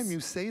 Every time you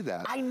say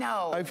that, I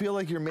know. I feel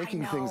like you're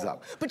making things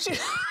up. But you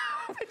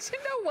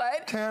know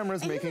what?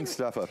 Tamara's making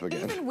stuff up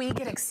again. Even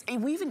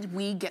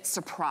we get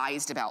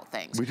surprised about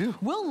things. We do.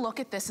 We'll look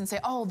at this and say,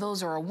 oh,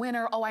 those are a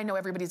winner. Oh, I know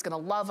everybody's gonna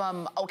love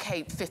them.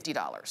 Okay,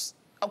 $50.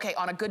 Okay,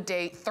 on a good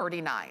day,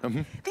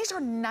 $39. These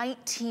are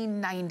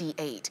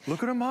 $19.98.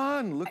 Look at them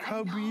on. Look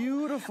how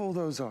beautiful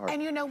those are.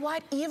 And you know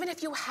what? Even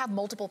if you have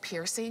multiple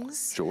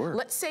piercings,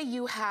 let's say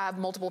you have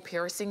multiple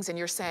piercings and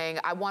you're saying,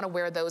 I want to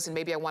wear those and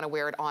maybe I want to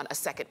wear it on a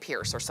second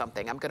pierce or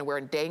something. I'm going to wear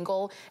a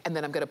dangle and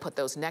then I'm going to put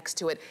those next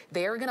to it.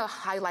 They're going to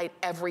highlight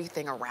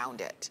everything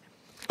around it.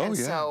 And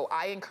so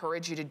I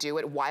encourage you to do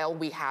it while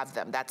we have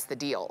them. That's the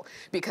deal.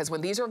 Because when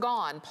these are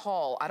gone,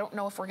 Paul, I don't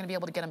know if we're going to be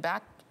able to get them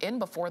back in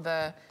before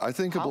the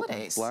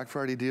holidays. Black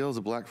Friday deal is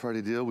a Black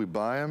Friday deal. We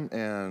buy them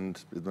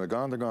and they're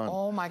gone, they're gone.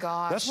 Oh my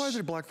gosh. That's why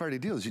they're Black Friday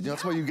deals.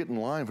 That's why you get in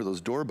line for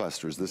those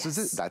doorbusters. This is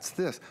it, that's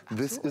this.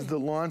 This is the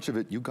launch of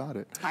it. You got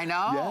it. I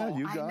know. Yeah,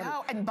 you got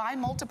it. And buy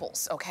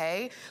multiples,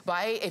 okay?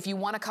 If you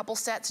want a couple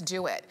sets,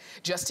 do it.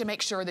 Just to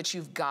make sure that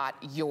you've got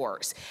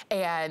yours.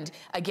 And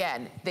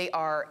again, they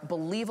are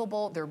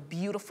believable, they're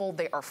beautiful,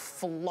 they are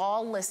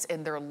flawless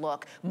in their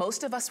look.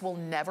 Most of us will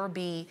never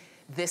be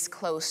this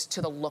close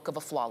to the look of a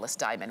flawless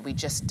diamond. We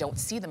just don't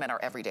see them in our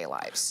everyday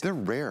lives. They're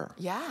rare.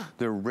 Yeah.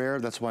 They're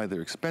rare, that's why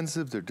they're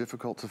expensive, they're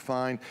difficult to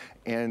find,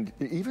 and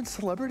even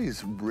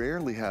celebrities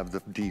rarely have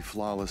the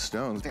flawless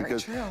stones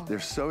because they're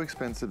so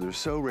expensive, they're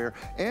so rare,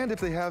 and if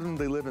they have them,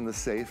 they live in the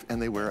safe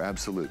and they wear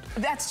Absolute.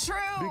 That's true.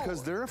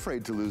 Because they're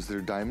afraid to lose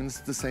their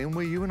diamonds the same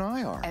way you and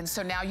I are. And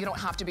so now you don't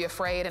have to be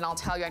afraid, and I'll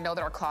tell you, I know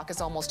that our clock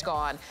is almost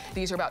gone.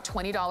 These are about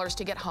 $20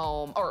 to get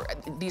home, or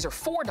these are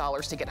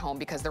 $4 to get home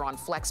because they're on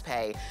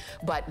FlexPay.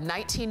 but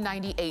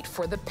 $19.98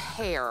 for the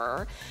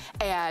pair.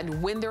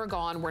 And when they're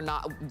gone,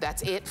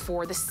 that's it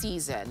for the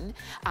season.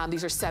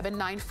 These are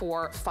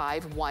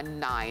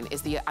 $794,519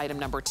 is the item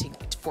number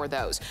for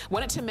those.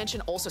 Wanted to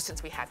mention also,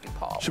 since we have you,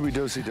 Paul. Should we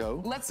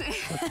do-si-do? Let's do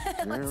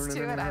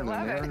it, I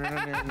love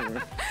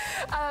it.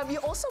 You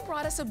also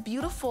brought us a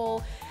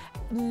beautiful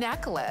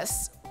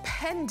necklace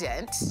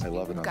pendant. I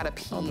love it. Got a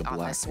P on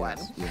this one.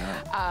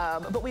 Yeah.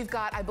 But we've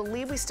got, I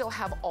believe we still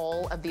have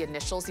all of the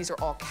initials. These are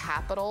all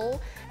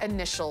capital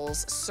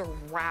initials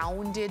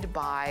surrounded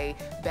by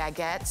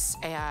baguettes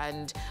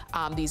and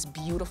these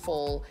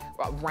beautiful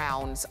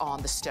rounds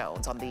on the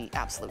stones, on the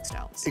absolute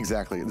stones.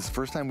 Exactly. This is the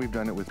first time we've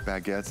done it with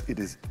baguettes. It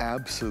is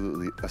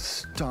absolutely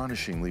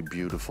astonishingly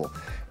beautiful.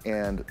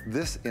 And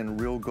this in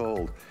real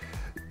gold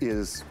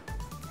is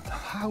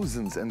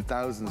thousands and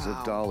thousands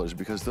of dollars,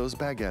 because those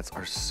baguettes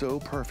are so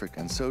perfect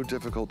and so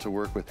difficult to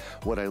work with.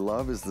 What I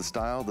love is the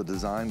style, the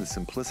design, the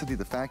simplicity,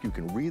 the fact you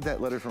can read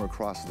that letter from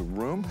across the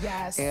room.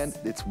 Yes. And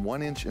it's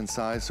 1 inch in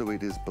size, so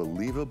it is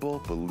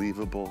believable,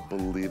 believable,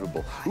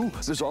 believable. Ooh,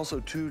 there's also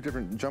 2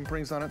 different jump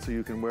rings on it, so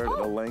you can wear it at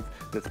a length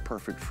that's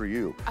perfect for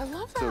you. I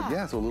love that. So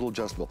yeah, so a little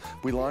adjustable.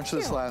 We launched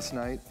this last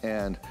night,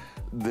 and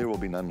there will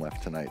be none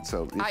left tonight.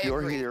 So if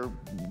you're here,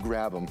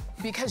 grab them.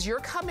 Because you're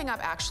coming up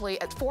actually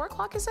at 4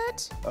 o'clock, is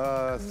it?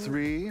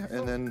 3,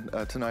 and then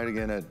tonight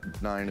again at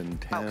 9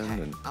 and 10,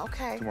 and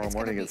tomorrow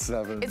morning at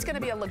 7. It's going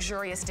to be a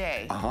luxurious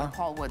day when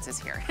Paul Woods is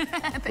here.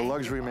 The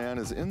luxury man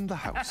is in the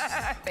house.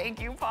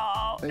 Thank you,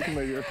 Paul. Thank you,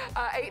 my dear.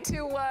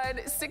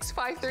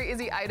 821-653 is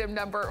the item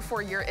number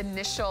for your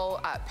initial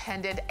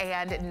pendant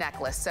and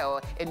necklace.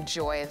 So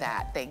enjoy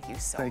that. Thank you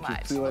so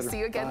much. See you later. We'll see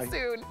you again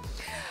soon.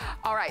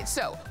 All right,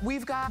 so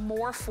we've got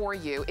more for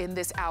you in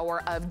this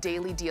hour of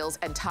daily deals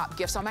and top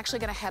gifts. So I'm actually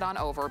going to head on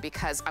over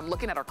because I'm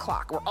looking at our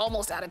clock. We're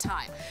almost out of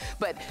time.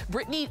 But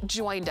Brittany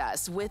joined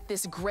us with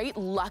this great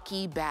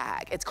lucky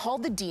bag. It's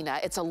called the Dina.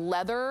 It's a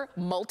leather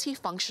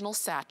multifunctional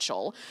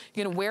satchel.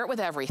 You're going to wear it with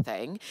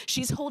everything.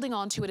 She's holding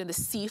on to it in the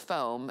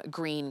seafoam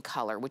green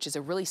color, which is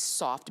a really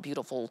soft,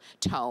 beautiful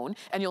tone.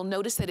 And you'll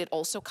notice that it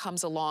also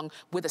comes along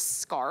with a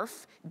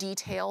scarf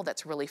detail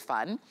that's really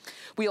fun.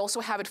 We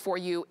also have it for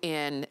you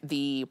in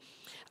the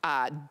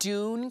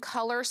dune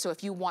color, so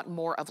if you want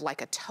more of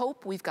like a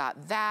taupe, we've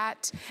got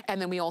that.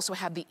 And then we also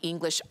have the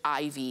English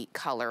ivy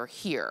color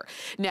here.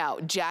 Now,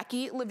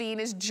 Jackie Levine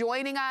is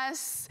joining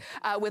us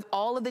with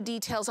all of the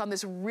details on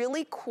this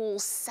really cool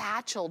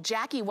satchel.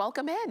 Jackie,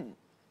 welcome in.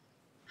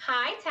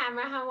 Hi,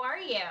 Tamara, how are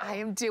you? I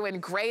am doing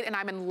great, and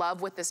I'm in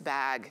love with this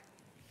bag.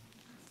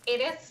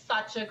 It is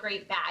such a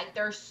great bag.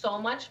 There's so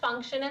much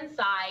function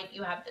inside.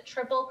 You have the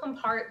triple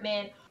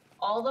compartment,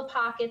 all the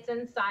pockets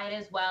inside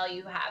as well.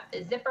 You have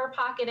the zipper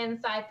pocket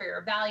inside for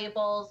your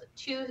valuables,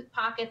 2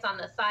 pockets on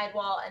the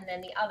sidewall, and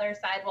then the other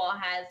sidewall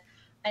has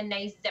a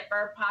nice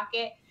zipper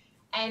pocket.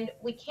 And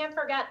we can't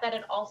forget that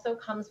it also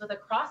comes with a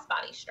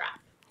crossbody strap.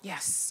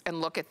 Yes,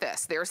 and look at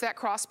this. There's that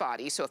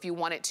crossbody, so if you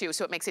want it to,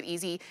 so it makes it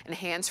easy and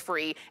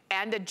hands-free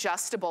and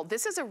adjustable.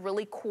 This is a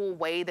really cool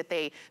way that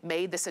they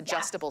made this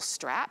adjustable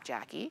strap,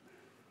 Jackie.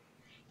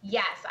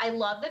 Yes, I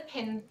love the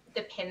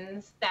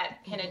pins that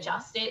can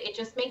adjust it. It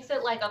just makes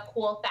it like a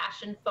cool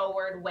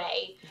fashion-forward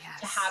way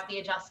to have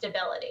the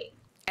adjustability.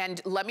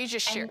 And let me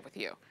just share with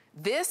you.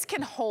 This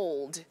can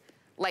hold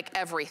like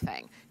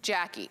everything.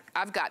 Jackie,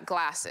 I've got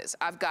glasses,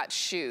 I've got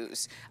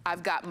shoes,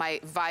 I've got my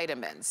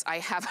vitamins, I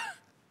have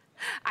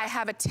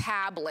a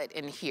tablet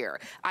in here.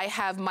 I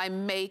have my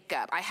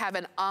makeup. I have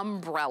an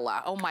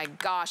umbrella. Oh my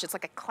gosh, it's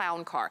like a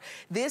clown car.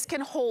 This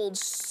can hold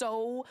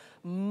so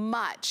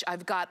much.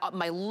 I've got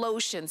my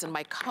lotions and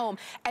my comb,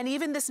 and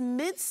even this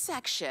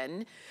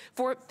midsection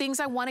for things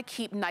I want to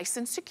keep nice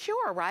and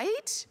secure,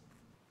 right?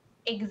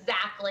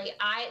 Exactly.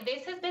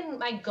 This has been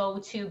my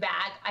go-to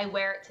bag. I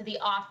wear it to the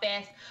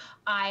office.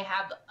 I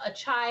have a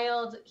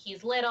child,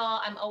 he's little,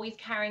 I'm always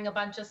carrying a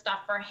bunch of stuff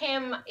for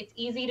him. It's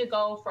easy to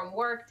go from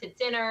work to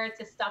dinner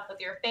to stuff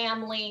with your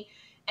family.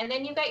 And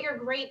then you got your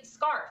great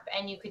scarf,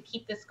 and you could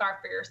keep the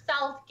scarf for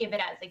yourself, give it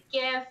as a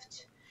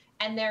gift.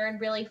 And they're in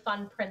really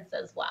fun prints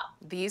as well.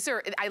 These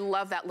are, I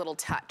love that little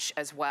touch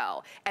as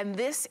well. And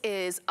this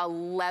is a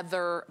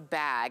leather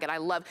bag, and I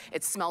love,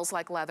 it smells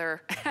like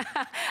leather.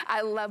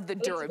 I love the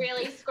durability. It's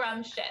really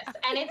scrumptious,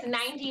 and it's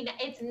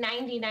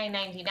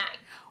 $99.99.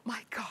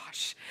 My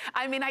gosh.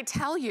 I mean, I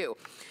tell you,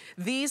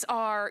 these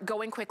are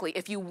going quickly.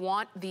 If you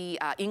want the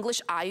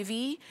English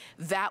Ivy,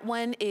 that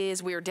one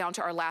is, we're down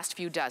to our last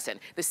few dozen.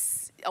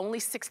 This only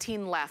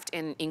 16 left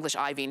in English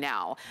Ivy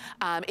now.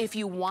 If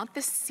you want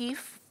the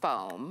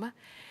Seafoam,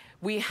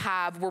 we're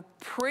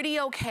pretty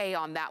okay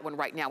on that one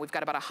right now. We've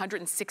got about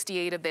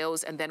 168 of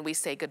those, and then we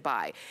say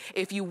goodbye.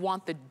 If you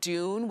want the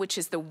Dune, which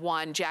is the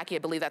one, Jackie, I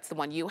believe that's the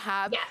one you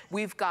have, yes.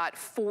 We've got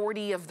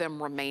 40 of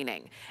them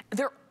remaining.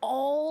 They're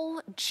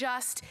all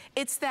just,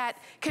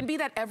 can be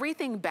that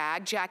everything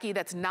bag, Jackie,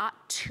 that's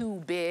not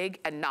too big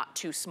and not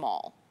too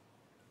small.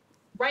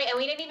 Right, and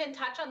we didn't even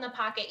touch on the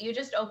pocket. You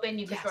just open,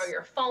 you can throw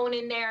your phone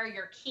in there,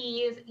 your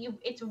keys.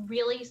 It's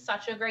really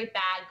such a great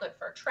bag, good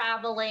for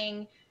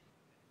traveling.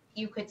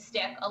 You could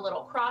stick a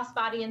little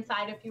crossbody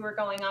inside if you were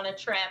going on a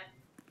trip.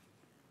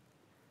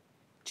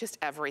 Just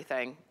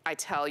everything, I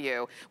tell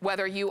you.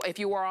 If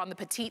you are on the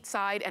petite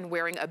side and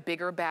wearing a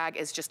bigger bag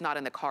is just not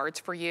in the cards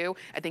for you,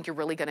 I think you're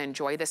really gonna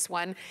enjoy this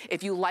one.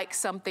 If you like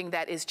something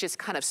that is just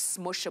kind of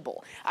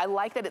smushable, I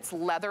like that it's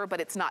leather,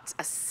 but it's not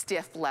a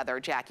stiff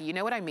leather, Jackie. You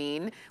know what I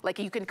mean? Like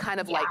you can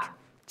kind of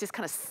just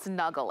kind of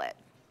snuggle it.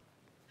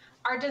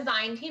 Our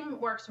design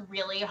team works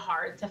really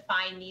hard to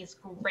find these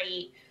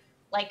great,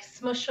 like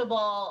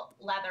smushable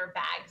leather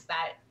bags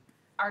that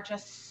are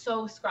just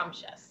so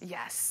scrumptious.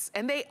 Yes,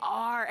 and they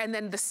are. And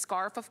then the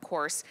scarf, of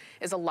course,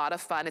 is a lot of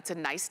fun. It's a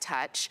nice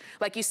touch.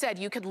 Like you said,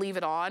 you could leave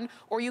it on,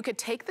 or you could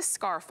take the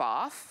scarf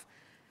off,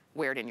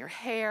 wear it in your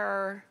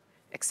hair,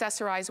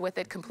 accessorize with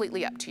it,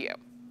 completely up to you.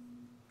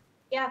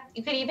 Yeah,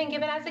 you could even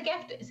give it as a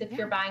gift if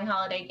you're buying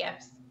holiday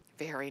gifts.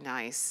 Very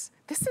nice.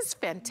 This is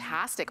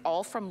fantastic,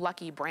 all from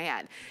Lucky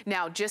Brand.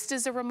 Now, just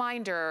as a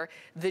reminder,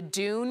 the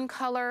Dune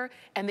color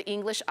and the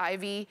English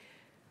Ivy,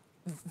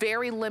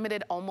 very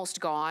limited,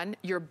 almost gone.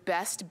 Your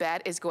best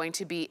bet is going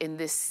to be in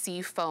this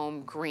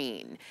seafoam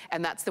green,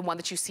 and that's the one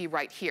that you see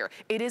right here.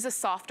 It is a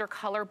softer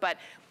color, but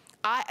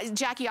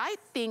Jackie, I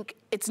think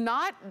it's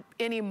not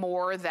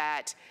anymore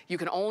that you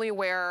can only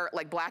wear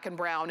like black and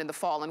brown in the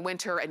fall and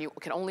winter, and you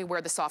can only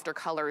wear the softer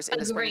colors in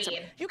the spring.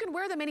 You can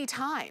wear them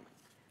anytime.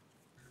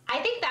 I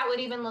think that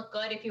would even look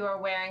good if you were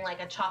wearing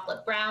like a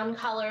chocolate brown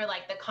color,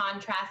 like the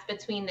contrast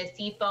between the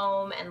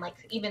seafoam and like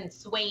even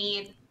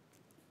suede.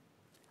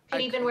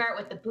 Could even wear it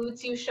with the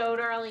boots you showed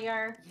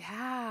earlier.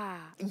 Yeah,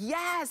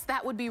 yes,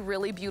 that would be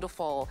really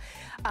beautiful.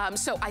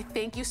 So I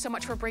thank you so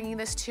much for bringing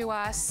this to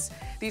us.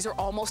 These are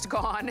almost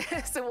gone,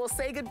 so we'll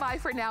say goodbye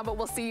for now, but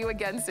we'll see you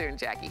again soon,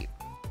 Jackie.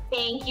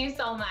 Thank you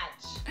so much.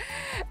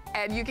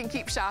 And you can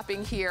keep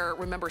shopping here.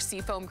 Remember,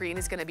 seafoam green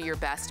is gonna be your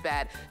best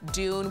bet.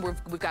 Dune,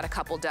 we've got a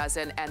couple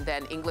dozen, and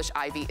then English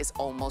Ivy is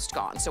almost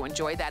gone. So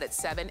enjoy that at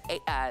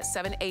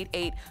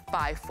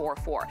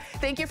 788-544.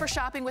 Thank you for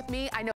shopping with me. I know